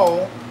even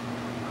know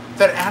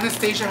that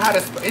Anastasia had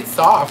it's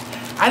soft.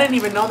 I didn't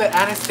even know that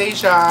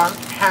Anastasia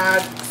had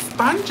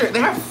sponges.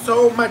 They have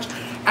so much.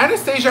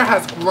 Anastasia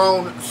has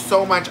grown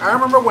so much. I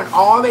remember when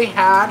all they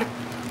had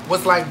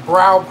was like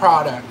brow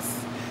products,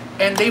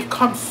 and they've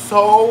come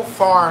so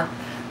far.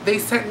 They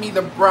sent me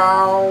the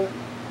brow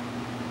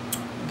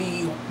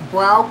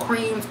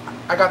creams.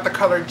 I got the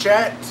color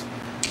Jet.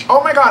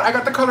 Oh my God, I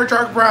got the color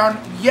Dark Brown.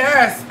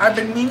 Yes, I've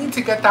been meaning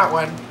to get that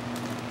one.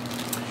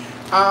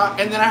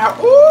 And then I have,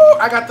 ooh,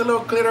 I got the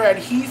little glitter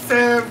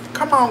adhesive.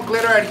 Come on,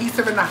 glitter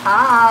adhesive in the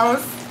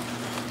house.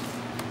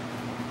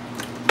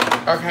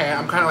 Okay,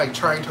 I'm kind of like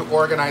trying to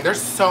organize.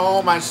 There's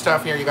so much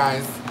stuff here, you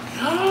guys.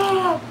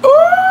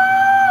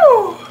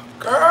 Ooh,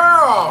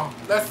 girl,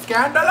 the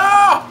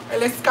scandalo,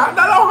 el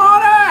escándalo,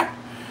 honey.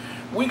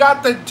 We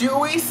got the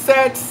Dewy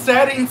Set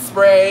Setting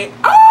Spray.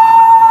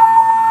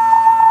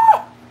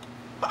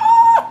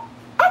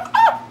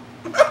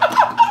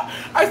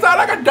 I sound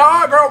like a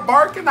dog, girl,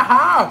 bark in the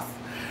house.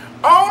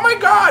 Oh my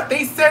God,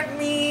 they sent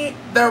me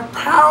their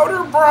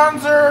powder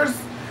bronzers,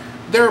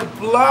 their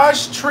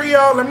blush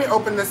trio. Let me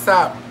open this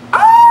up.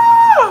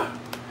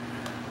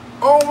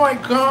 Oh my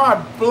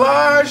God,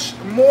 blush,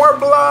 more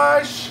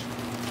blush.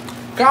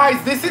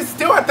 Guys, this is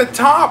still at the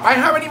top. I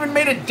haven't even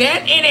made a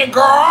dent in it,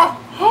 girl.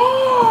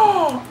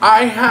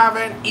 I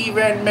haven't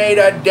even made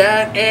a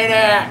dent in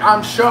it.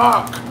 I'm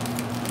shocked.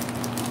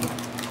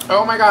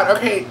 Oh my God,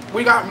 okay,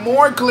 we got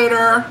more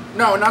glitter.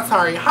 No, not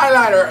sorry,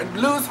 highlighter,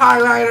 loose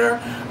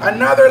highlighter,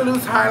 another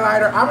loose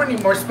highlighter. I'm gonna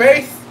need more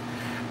space.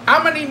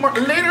 I'm gonna need more,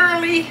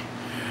 literally,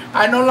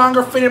 I no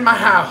longer fit in my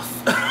house.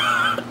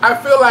 I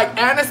feel like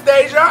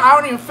Anastasia, I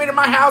don't even fit in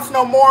my house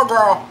no more,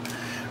 girl.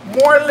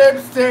 More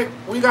lipstick,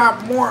 we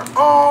got more.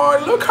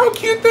 Oh, look how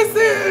cute this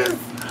is.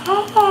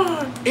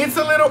 It's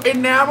a little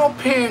enamel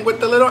pin with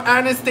the little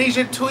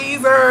Anastasia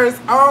tweezers.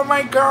 Oh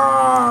my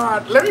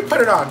God. Let me put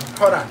it on,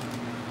 hold on.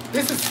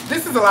 This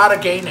is a lot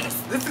of gayness.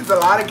 This is a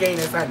lot of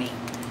gayness, honey.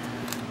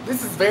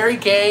 This is very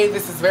gay.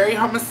 This is very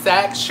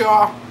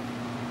homosexual.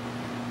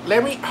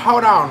 Let me,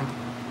 hold on.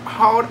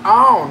 Hold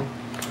on.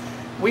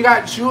 We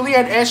got Julie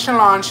and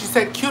Echelon. She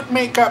said, cute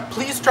makeup.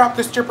 Please drop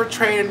the stripper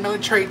trade and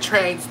military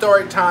trade.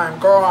 Story time.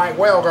 Girl, I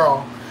will,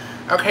 girl.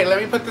 Okay,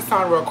 let me put this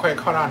on real quick.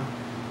 Hold on.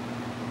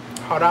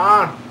 Hold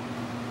on.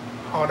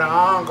 Hold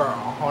on, girl.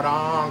 Hold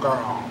on,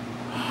 girl.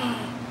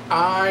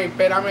 Ay,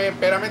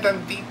 espérame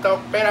tantito.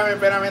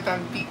 Espérame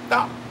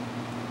tantito.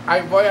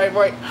 Ahí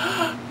voy.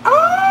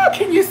 Oh,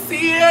 can you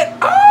see it?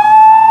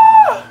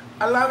 Oh,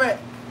 I love it.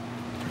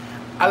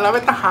 I love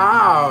it, the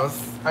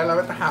house. I love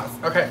it, the house.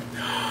 Okay.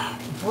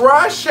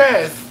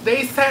 Brushes.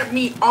 They sent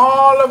me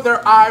all of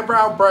their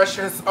eyebrow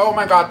brushes. Oh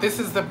my God, this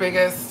is the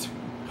biggest.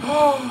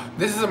 Oh,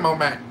 this is a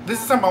moment.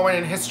 This is a moment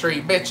in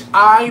history. Bitch,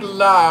 I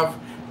love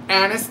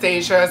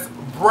Anastasia's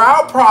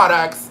brow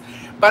products,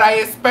 but I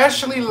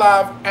especially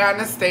love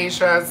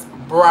Anastasia's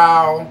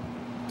brow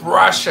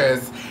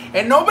brushes.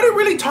 And nobody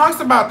really talks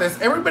about this.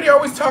 Everybody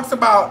always talks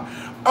about,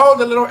 oh,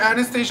 the little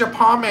Anastasia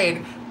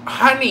pomade.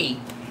 Honey,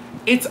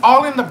 it's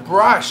all in the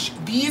brush.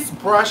 These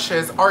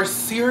brushes are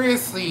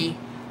seriously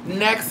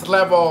next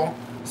level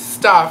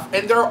stuff.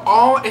 And they're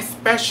all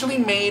especially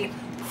made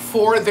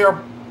for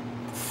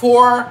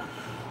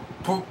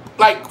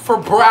for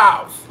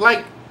brows.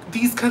 Like,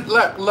 these,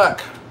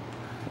 look.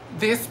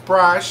 This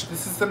brush,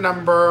 this is the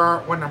number,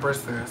 what number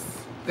is this?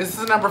 This is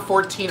the number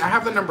 14. I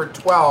have the number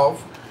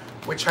 12,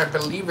 which I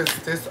believe is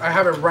this. I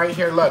have it right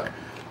here. Look,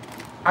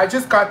 I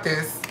just got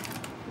this,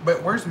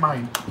 but where's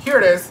mine? Here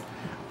it is.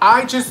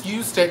 I just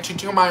used it to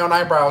do my own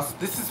eyebrows.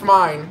 This is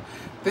mine.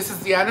 This is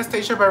the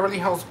Anastasia Beverly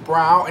Hills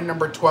Brow in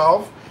number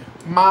 12.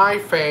 My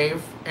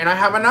fave. And I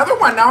have another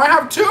one. Now I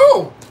have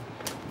two.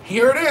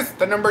 Here it is,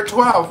 the number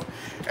 12.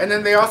 And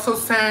then they also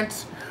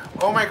sent,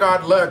 oh my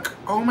God, look.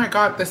 Oh my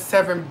God, the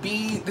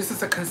 7B. This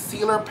is a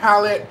concealer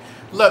palette.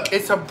 Look,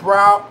 it's a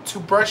brow to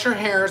brush your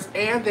hairs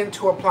and then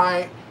to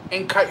apply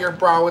and cut your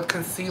brow with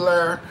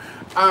concealer.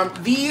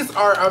 These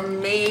are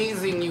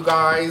amazing, you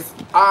guys.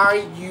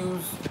 I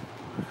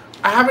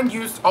haven't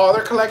used all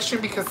their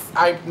collection because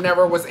I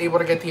never was able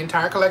to get the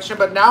entire collection,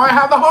 but now I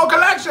have the whole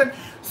collection.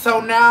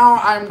 So now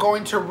I'm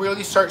going to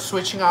really start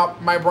switching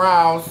out my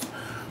brows.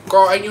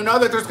 Girl, and you know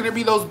that there's going to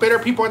be those bitter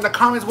people in the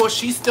comments, well,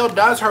 she still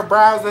does her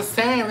brows the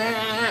same.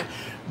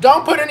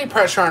 Don't put any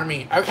pressure on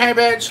me, okay,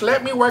 bitch?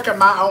 Let me work at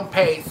my own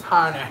pace,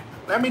 honey.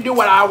 Let me do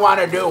what I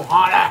want to do,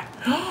 honey.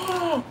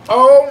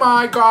 Oh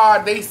my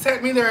God, they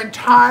sent me their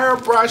entire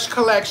brush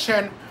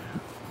collection.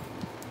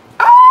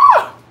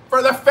 Ah!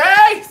 For the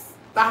face,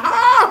 the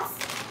house.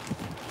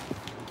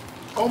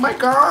 Oh my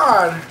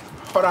God.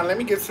 Hold on, let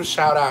me get some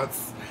shout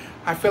outs.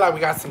 I feel like we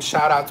got some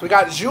shout outs. We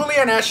got Julie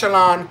and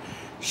Echelon.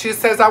 She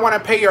says, I want to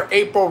pay your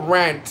April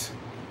rent.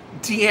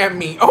 DM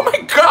me. Oh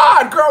my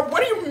God, girl,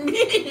 what do you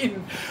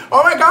mean?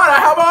 Oh my God, I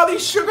have all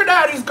these sugar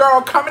daddies,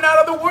 girl, coming out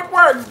of the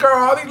woodworks, girl.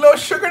 All these little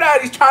sugar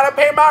daddies trying to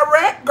pay my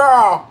rent,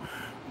 girl.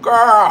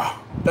 Girl,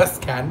 the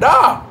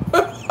scandal.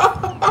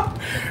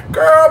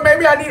 Girl,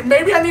 maybe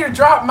I need to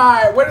drop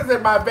my, what is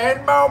it, my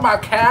Venmo, my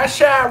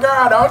Cash App,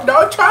 girl.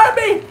 Don't try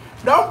me.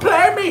 Don't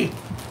play me.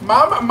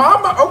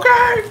 Mama,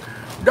 okay.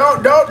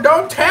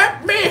 Don't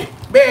tempt me,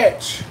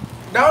 bitch.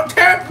 Don't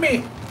tempt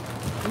me.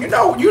 You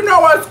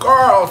know us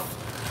girls.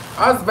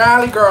 Us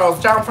Valley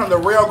girls down from the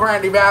Rio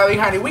Grande Valley,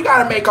 honey. We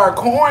gotta make our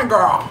coin,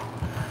 girl.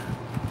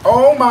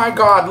 Oh my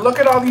God. Look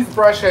at all these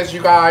brushes,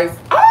 you guys.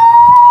 Ah!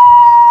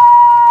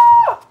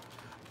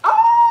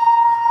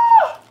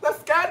 Ah! The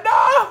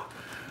scandal.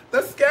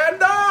 The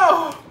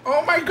scandal.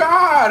 Oh my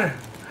God.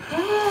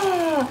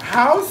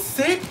 How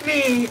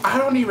sickening. I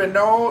don't even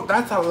know.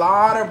 That's a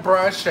lot of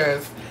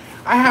brushes.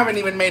 I haven't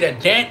even made a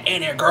dent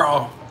in it,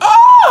 girl.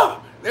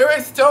 Oh! There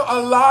is still a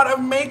lot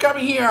of makeup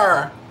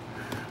here.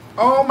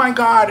 Oh my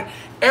God.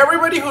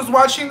 Everybody who's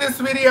watching this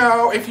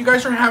video, if you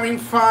guys are having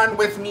fun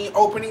with me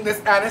opening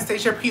this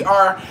Anastasia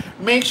PR,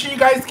 make sure you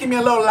guys give me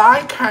a little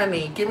like,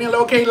 honey. Give me a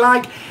little okay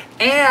like.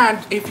 And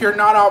if you're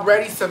not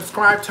already,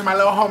 subscribe to my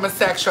little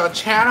homosexual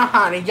channel,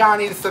 honey. Y'all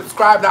need to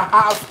subscribe to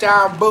House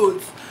Down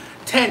Boots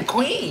 10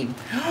 Queen.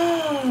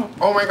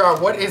 Oh my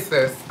God, what is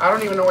this? I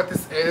don't even know what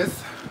this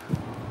is.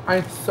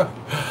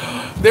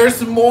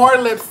 There's more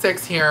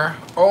lipsticks here.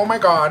 Oh my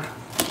God.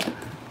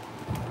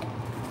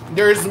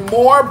 There's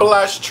more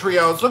blush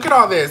trios. Look at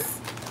all this.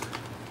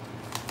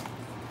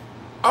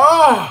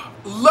 Oh,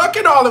 look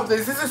at all of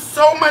this. This is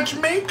so much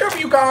makeup,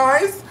 you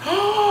guys.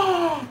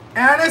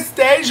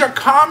 Anastasia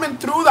coming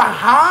through the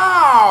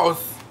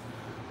house.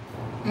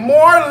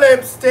 More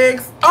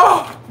lipsticks.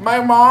 Oh, my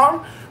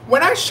mom.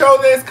 When I show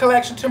this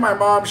collection to my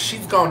mom,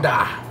 she's gonna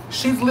die.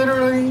 She's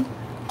literally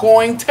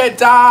going to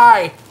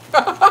die.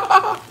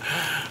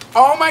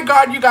 Oh my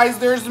God, you guys,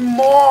 there's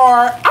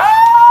more.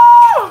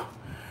 Ah!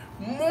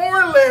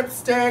 More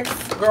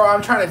lipsticks. Girl,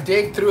 I'm trying to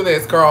dig through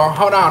this, girl.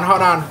 Hold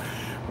on.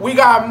 We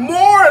got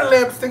more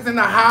lipsticks in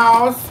the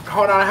house.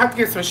 Hold on, I have to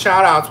get some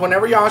shout outs.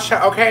 Whenever y'all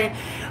shout, okay.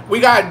 We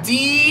got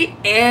D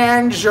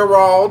and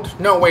Gerald.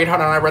 No, wait,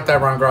 hold on, I read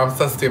that wrong, girl. I'm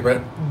so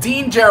stupid.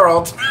 Dean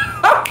Gerald.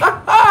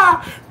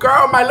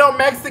 Girl, my little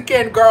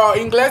Mexican girl.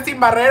 Inglés y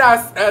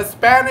Barreras,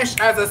 Spanish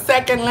as a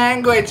second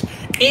language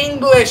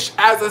English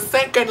as a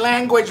second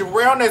language,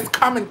 realness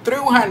coming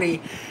through,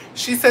 honey.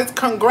 She says,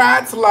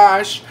 congrats,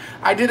 Lush.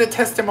 I did a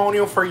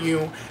testimonial for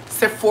you.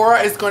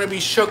 Sephora is going to be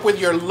shook with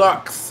your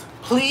looks.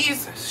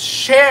 Please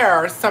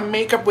share some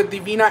makeup with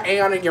Divina,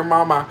 Aeon, and your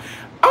mama.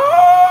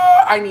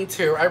 Oh, I need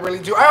to. I really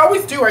do. I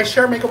always do. I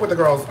share makeup with the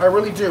girls. I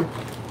really do.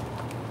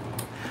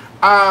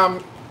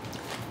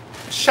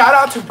 Shout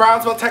out to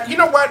Brownsville Tech. You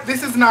know what?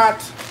 This is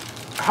not...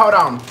 Hold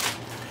on.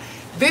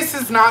 This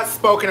is not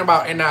spoken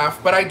about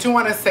enough, but I do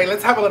want to say,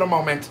 let's have a little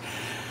moment.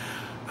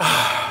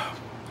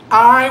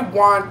 I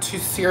want to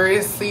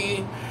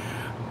seriously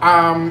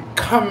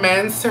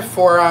commend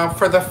Sephora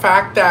for the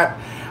fact that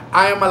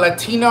I am a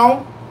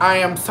Latino, I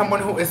am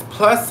someone who is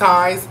plus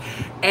size,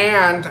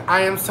 and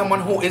I am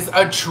someone who is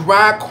a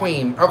drag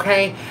queen,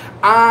 okay?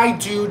 I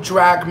do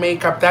drag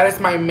makeup. That is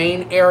my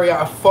main area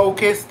of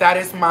focus. That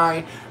is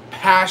my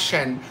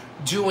passion,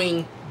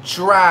 doing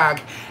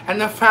drag. And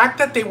the fact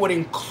that they would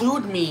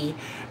include me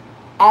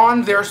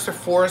on their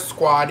Sephora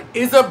squad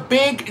is a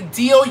big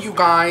deal, you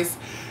guys.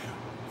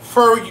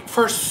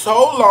 For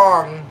so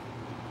long,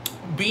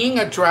 being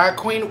a drag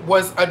queen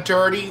was a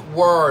dirty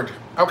word,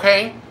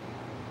 okay?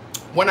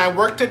 When I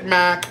worked at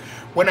MAC,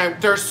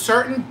 there's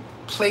certain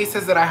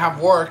places that I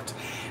have worked,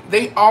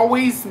 they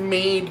always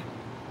made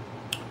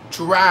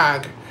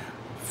drag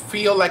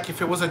feel like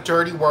if it was a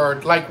dirty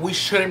word, like we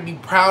shouldn't be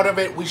proud of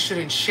it, we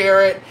shouldn't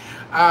share it,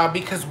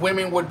 because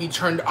women would be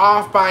turned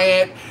off by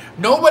it.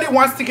 Nobody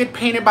wants to get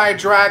painted by a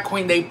drag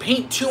queen. They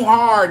paint too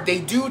hard, they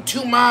do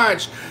too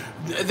much.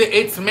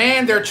 It's,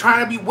 man, they're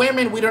trying to be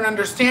women. We don't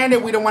understand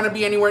it. We don't want to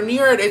be anywhere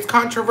near it. It's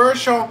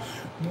controversial.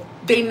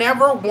 They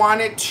never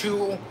wanted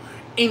to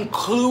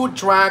include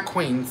drag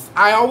queens.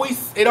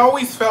 It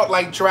always felt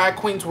like drag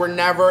queens were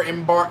never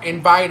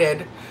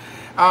invited.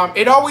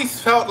 It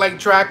always felt like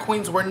drag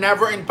queens were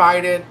never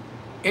invited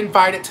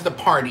to the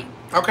party.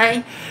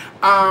 Okay?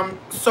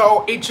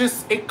 So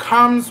it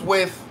comes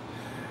with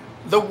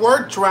the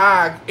word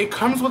drag. It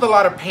comes with a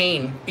lot of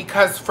pain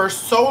because for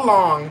so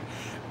long,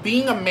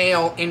 being a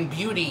male in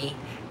beauty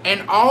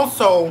and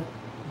also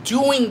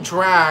doing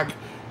drag,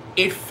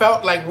 it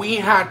felt like we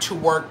had to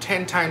work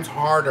 10 times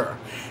harder.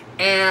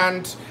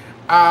 And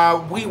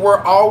we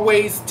were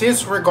always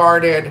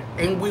disregarded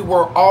and we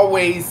were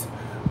always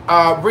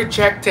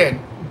rejected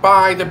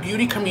by the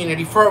beauty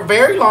community for a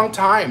very long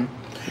time.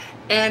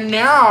 And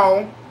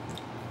now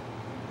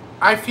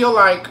I feel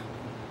like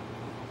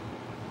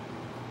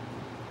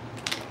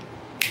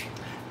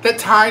the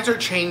tides are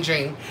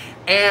changing.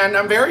 And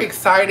I'm very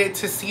excited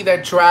to see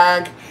that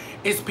drag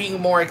is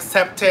being more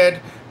accepted.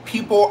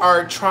 People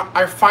are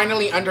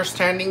finally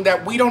understanding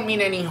that we don't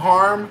mean any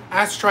harm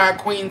as drag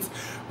queens.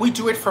 We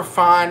do it for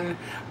fun.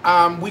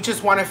 We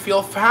just want to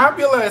feel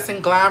fabulous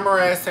and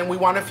glamorous, and we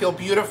want to feel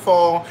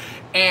beautiful.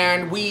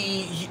 And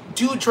we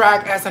do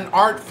drag as an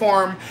art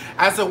form,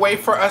 as a way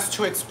for us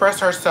to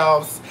express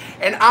ourselves.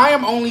 And I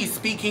am only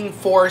speaking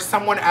for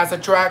someone as a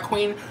drag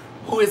queen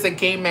who is a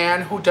gay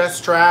man who does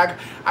drag.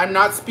 I'm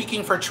not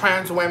speaking for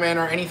trans women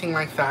or anything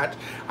like that.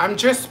 I'm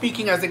just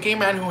speaking as a gay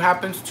man who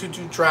happens to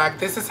do drag.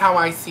 This is how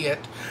I see it.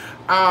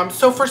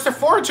 So for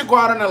Sephora to go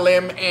out on a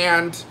limb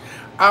and,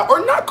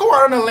 or not go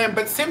out on a limb,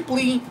 but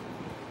simply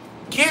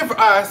give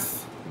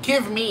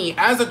me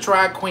as a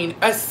drag queen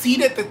a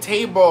seat at the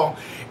table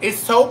is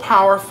so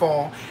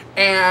powerful.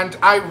 And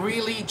I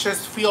really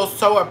just feel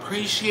so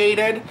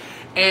appreciated.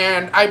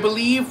 And I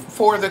believe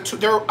for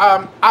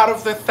out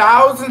of the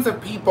thousands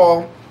of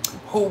people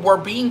who were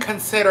being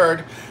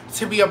considered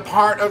to be a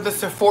part of the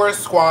Sephora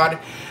squad,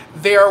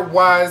 there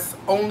was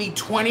only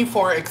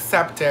 24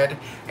 accepted.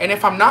 And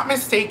if I'm not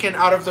mistaken,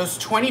 out of those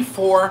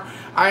 24,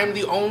 I am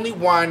the only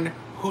one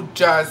who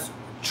does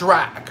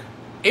drag.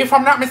 If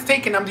I'm not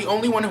mistaken, I'm the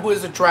only one who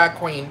is a drag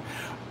queen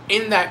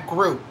in that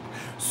group.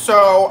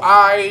 So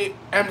I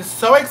am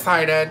so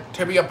excited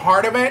to be a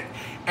part of it.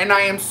 And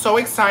I am so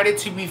excited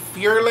to be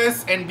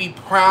fearless and be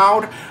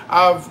proud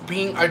of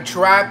being a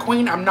drag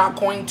queen. I'm not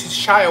going to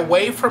shy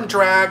away from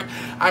drag.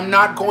 I'm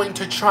not going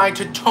to try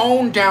to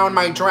tone down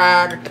my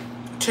drag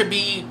to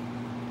be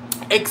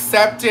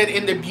accepted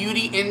in the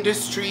beauty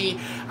industry.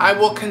 I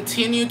will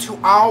continue to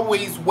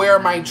always wear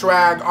my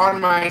drag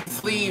on my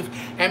sleeve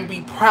and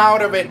be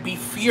proud of it, be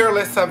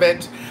fearless of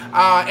it,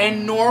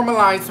 and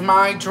normalize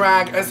my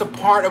drag as a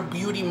part of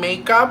beauty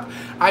makeup.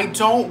 I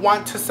don't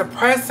want to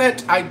suppress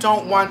it. I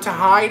don't want to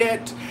hide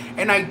it.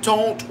 And I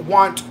don't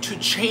want to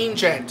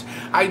change it.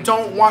 I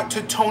don't want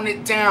to tone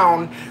it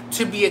down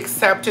to be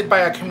accepted by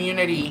a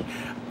community.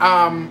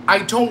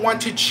 I don't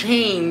want to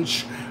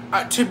change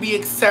to be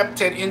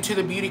accepted into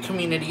the beauty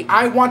community.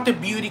 I want the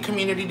beauty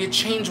community to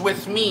change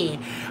with me.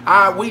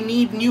 We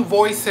need new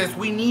voices.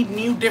 We need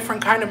new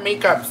different kind of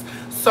makeups.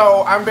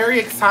 So I'm very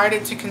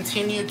excited to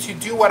continue to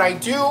do what I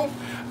do.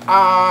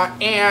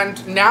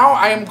 And now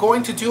I am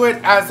going to do it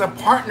as a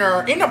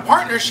partner, in a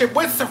partnership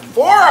with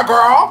Sephora,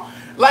 girl.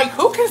 Like,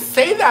 who can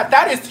say that?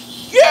 That is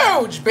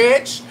huge,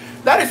 bitch.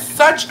 That is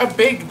such a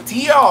big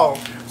deal.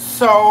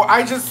 So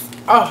I just,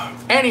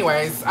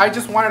 anyways, I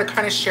just wanted to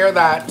kind of share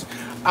that.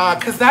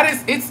 Because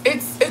that is,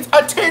 it's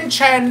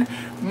attention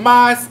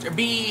must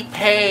be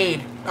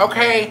paid,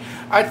 okay?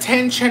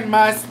 Attention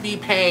must be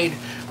paid,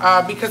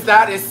 because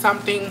that is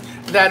something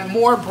that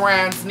more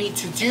brands need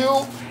to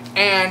do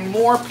and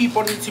more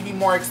people need to be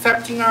more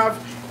accepting of.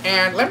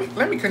 And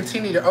let me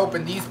continue to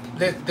open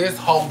this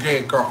whole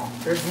gig, girl.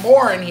 There's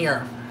more in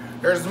here.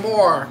 There's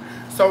more.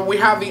 So we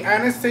have the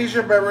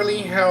Anastasia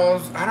Beverly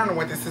Hills. I don't know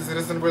what this is. It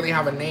doesn't really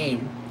have a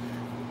name.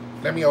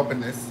 Let me open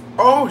this.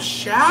 Oh,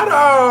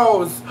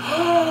 shadows.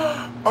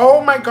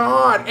 Oh my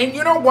God. And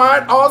you know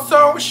what?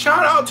 Also,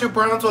 shout out to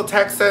Brownsville,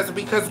 Texas,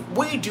 because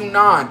we do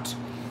not,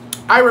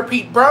 I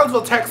repeat,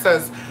 Brownsville,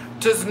 Texas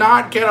does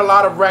not get a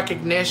lot of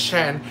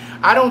recognition.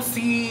 I don't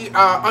see,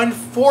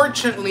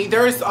 unfortunately,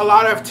 there's a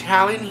lot of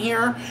talent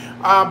here,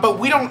 but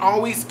we don't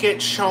always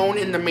get shown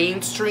in the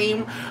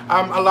mainstream.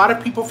 A lot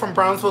of people from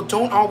Brownsville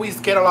don't always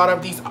get a lot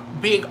of these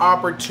big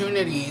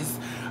opportunities.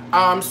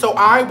 So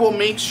I will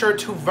make sure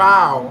to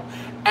vow,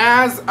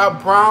 as a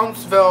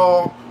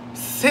Brownsville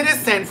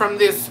citizen from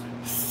this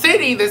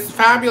city, this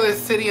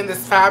fabulous city in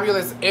this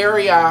fabulous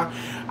area,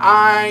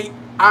 I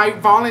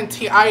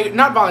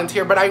not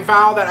volunteer, but I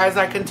vow that as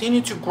I continue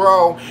to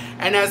grow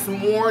and as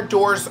more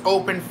doors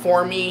open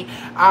for me,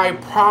 I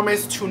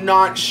promise to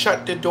not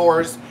shut the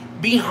doors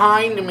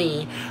behind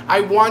me. I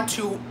want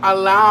to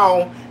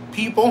allow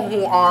people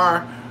who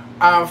are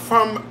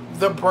from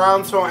the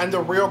Brownsville and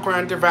the Rio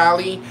Grande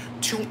Valley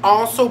to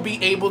also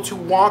be able to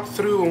walk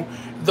through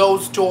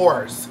those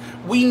doors.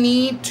 We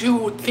need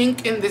to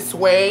think in this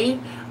way,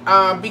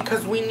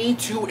 because we need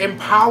to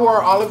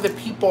empower all of the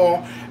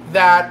people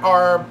that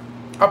are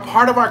a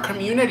part of our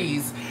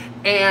communities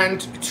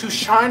and to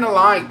shine a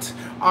light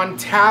on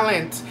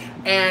talent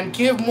and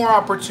give more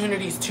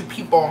opportunities to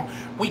people.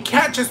 We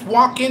can't just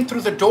walk in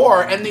through the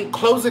door and then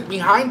close it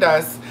behind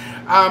us.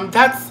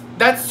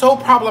 That's so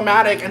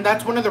problematic, and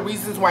that's one of the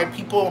reasons why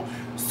people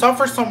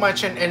suffer so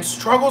much and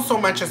struggle so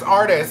much as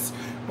artists.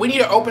 We need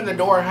to open the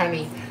door,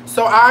 honey.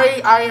 So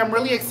I am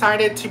really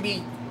excited to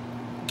be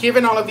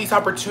given all of these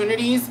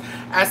opportunities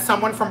as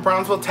someone from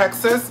Brownsville,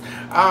 Texas,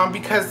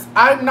 because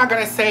I'm not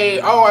going to say,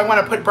 oh, I want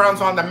to put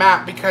Brownsville on the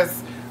map,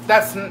 because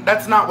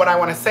that's not what I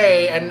want to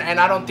say, and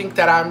I don't think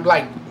that I'm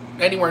like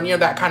anywhere near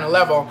that kind of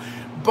level.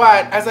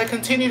 But as I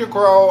continue to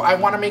grow, I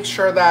want to make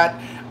sure that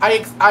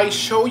I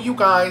show you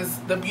guys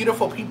the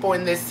beautiful people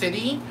in this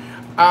city,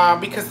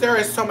 because there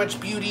is so much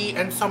beauty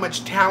and so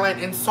much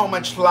talent and so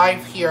much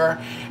life here.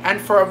 And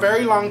for a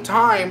very long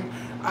time,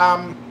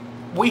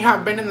 we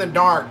have been in the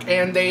dark,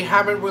 and they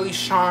haven't really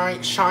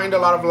shined a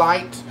lot of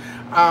light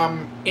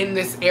in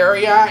this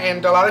area.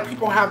 And a lot of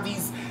people have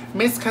these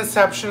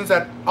misconceptions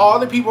that all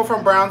the people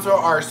from Brownsville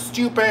are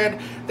stupid,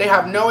 they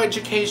have no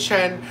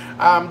education,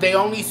 they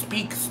only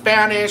speak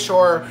Spanish,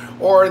 or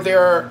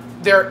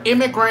they're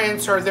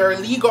immigrants, or they're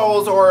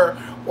illegals,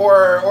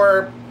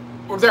 or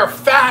they're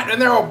fat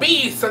and they're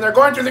obese and they're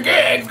going through the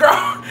gigs,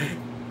 girl.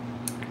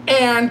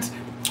 And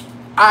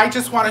I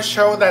just want to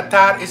show that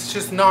that is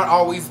just not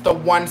always the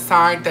one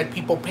side that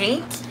people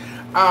paint.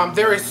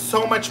 There is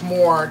so much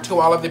more to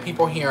all of the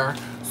people here.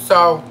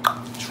 So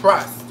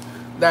trust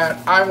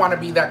that I want to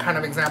be that kind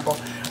of example.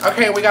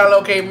 Okay, we got a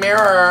little gay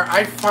mirror.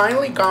 I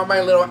finally got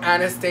my little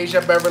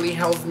Anastasia Beverly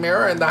Hills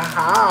mirror in the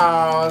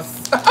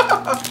house.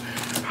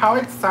 How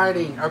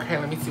exciting. Okay,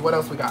 let me see what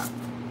else we got.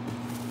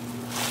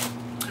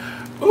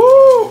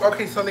 Ooh,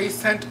 okay, so they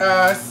sent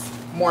us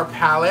more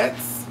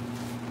palettes.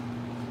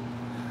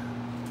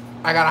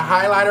 I got a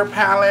highlighter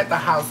palette, the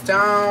house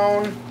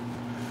down.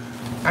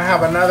 I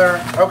have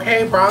another,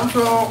 okay,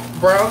 Brownsville,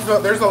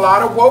 there's a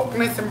lot of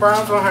wokeness in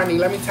Brownsville, honey,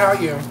 let me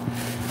tell you.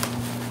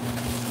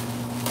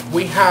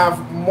 We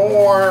have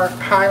more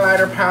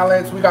highlighter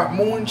palettes. We got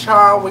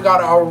Moonchild, we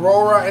got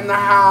Aurora in the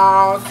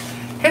house.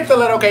 Hit the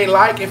little gay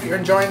like if you're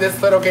enjoying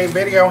this little gay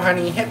video,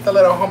 honey. Hit the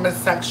little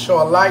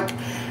homosexual like.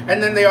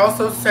 And then they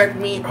also sent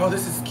me, oh,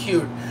 this is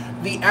cute,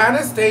 the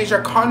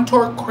Anastasia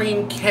Contour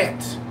Cream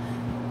Kit.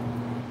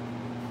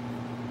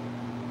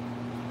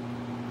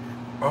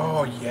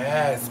 Oh,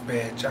 yes,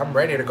 bitch. I'm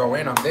ready to go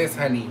in on this,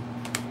 honey.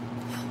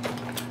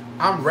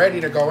 I'm ready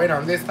to go in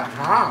on this, the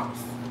house.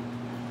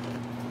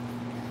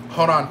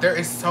 Hold on. There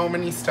is so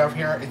many stuff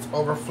here. It's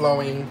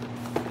overflowing.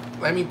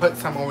 Let me put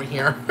some over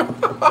here.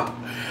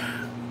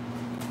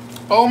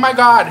 Oh, my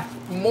God.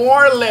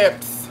 More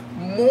lips.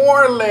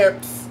 More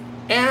lips.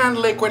 And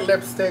liquid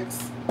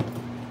lipsticks.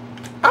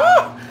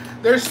 Ah!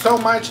 There's so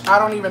much. I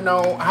don't even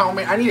know how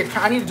many. I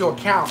need to do a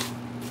count.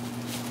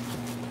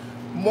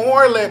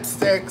 More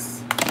lipsticks.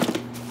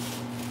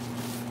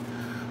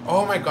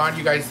 Oh my God,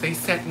 you guys, they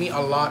sent me a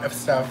lot of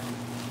stuff.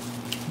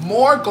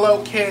 More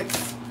glow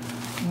kits.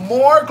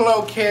 More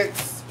glow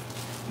kits.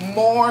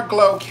 More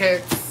glow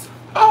kits.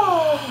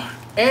 Oh,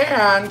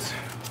 and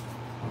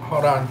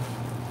hold on.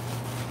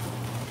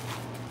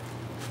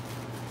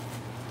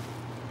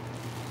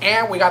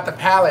 And we got the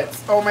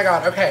palettes. Oh my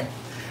God, okay.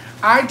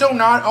 I do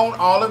not own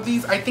all of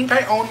these. I think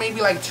I own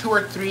maybe like 2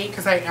 or 3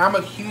 because I am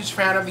a huge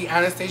fan of the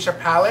Anastasia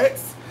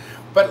palettes.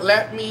 But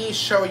let me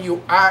show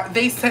you.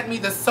 They sent me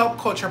the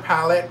Subculture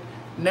palette.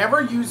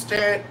 Never used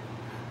it.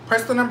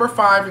 Press the number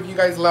 5 if you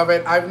guys love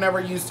it. I've never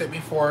used it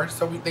before.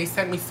 So they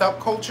sent me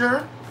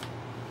Subculture.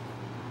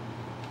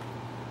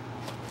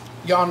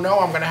 Y'all know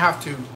I'm going to have to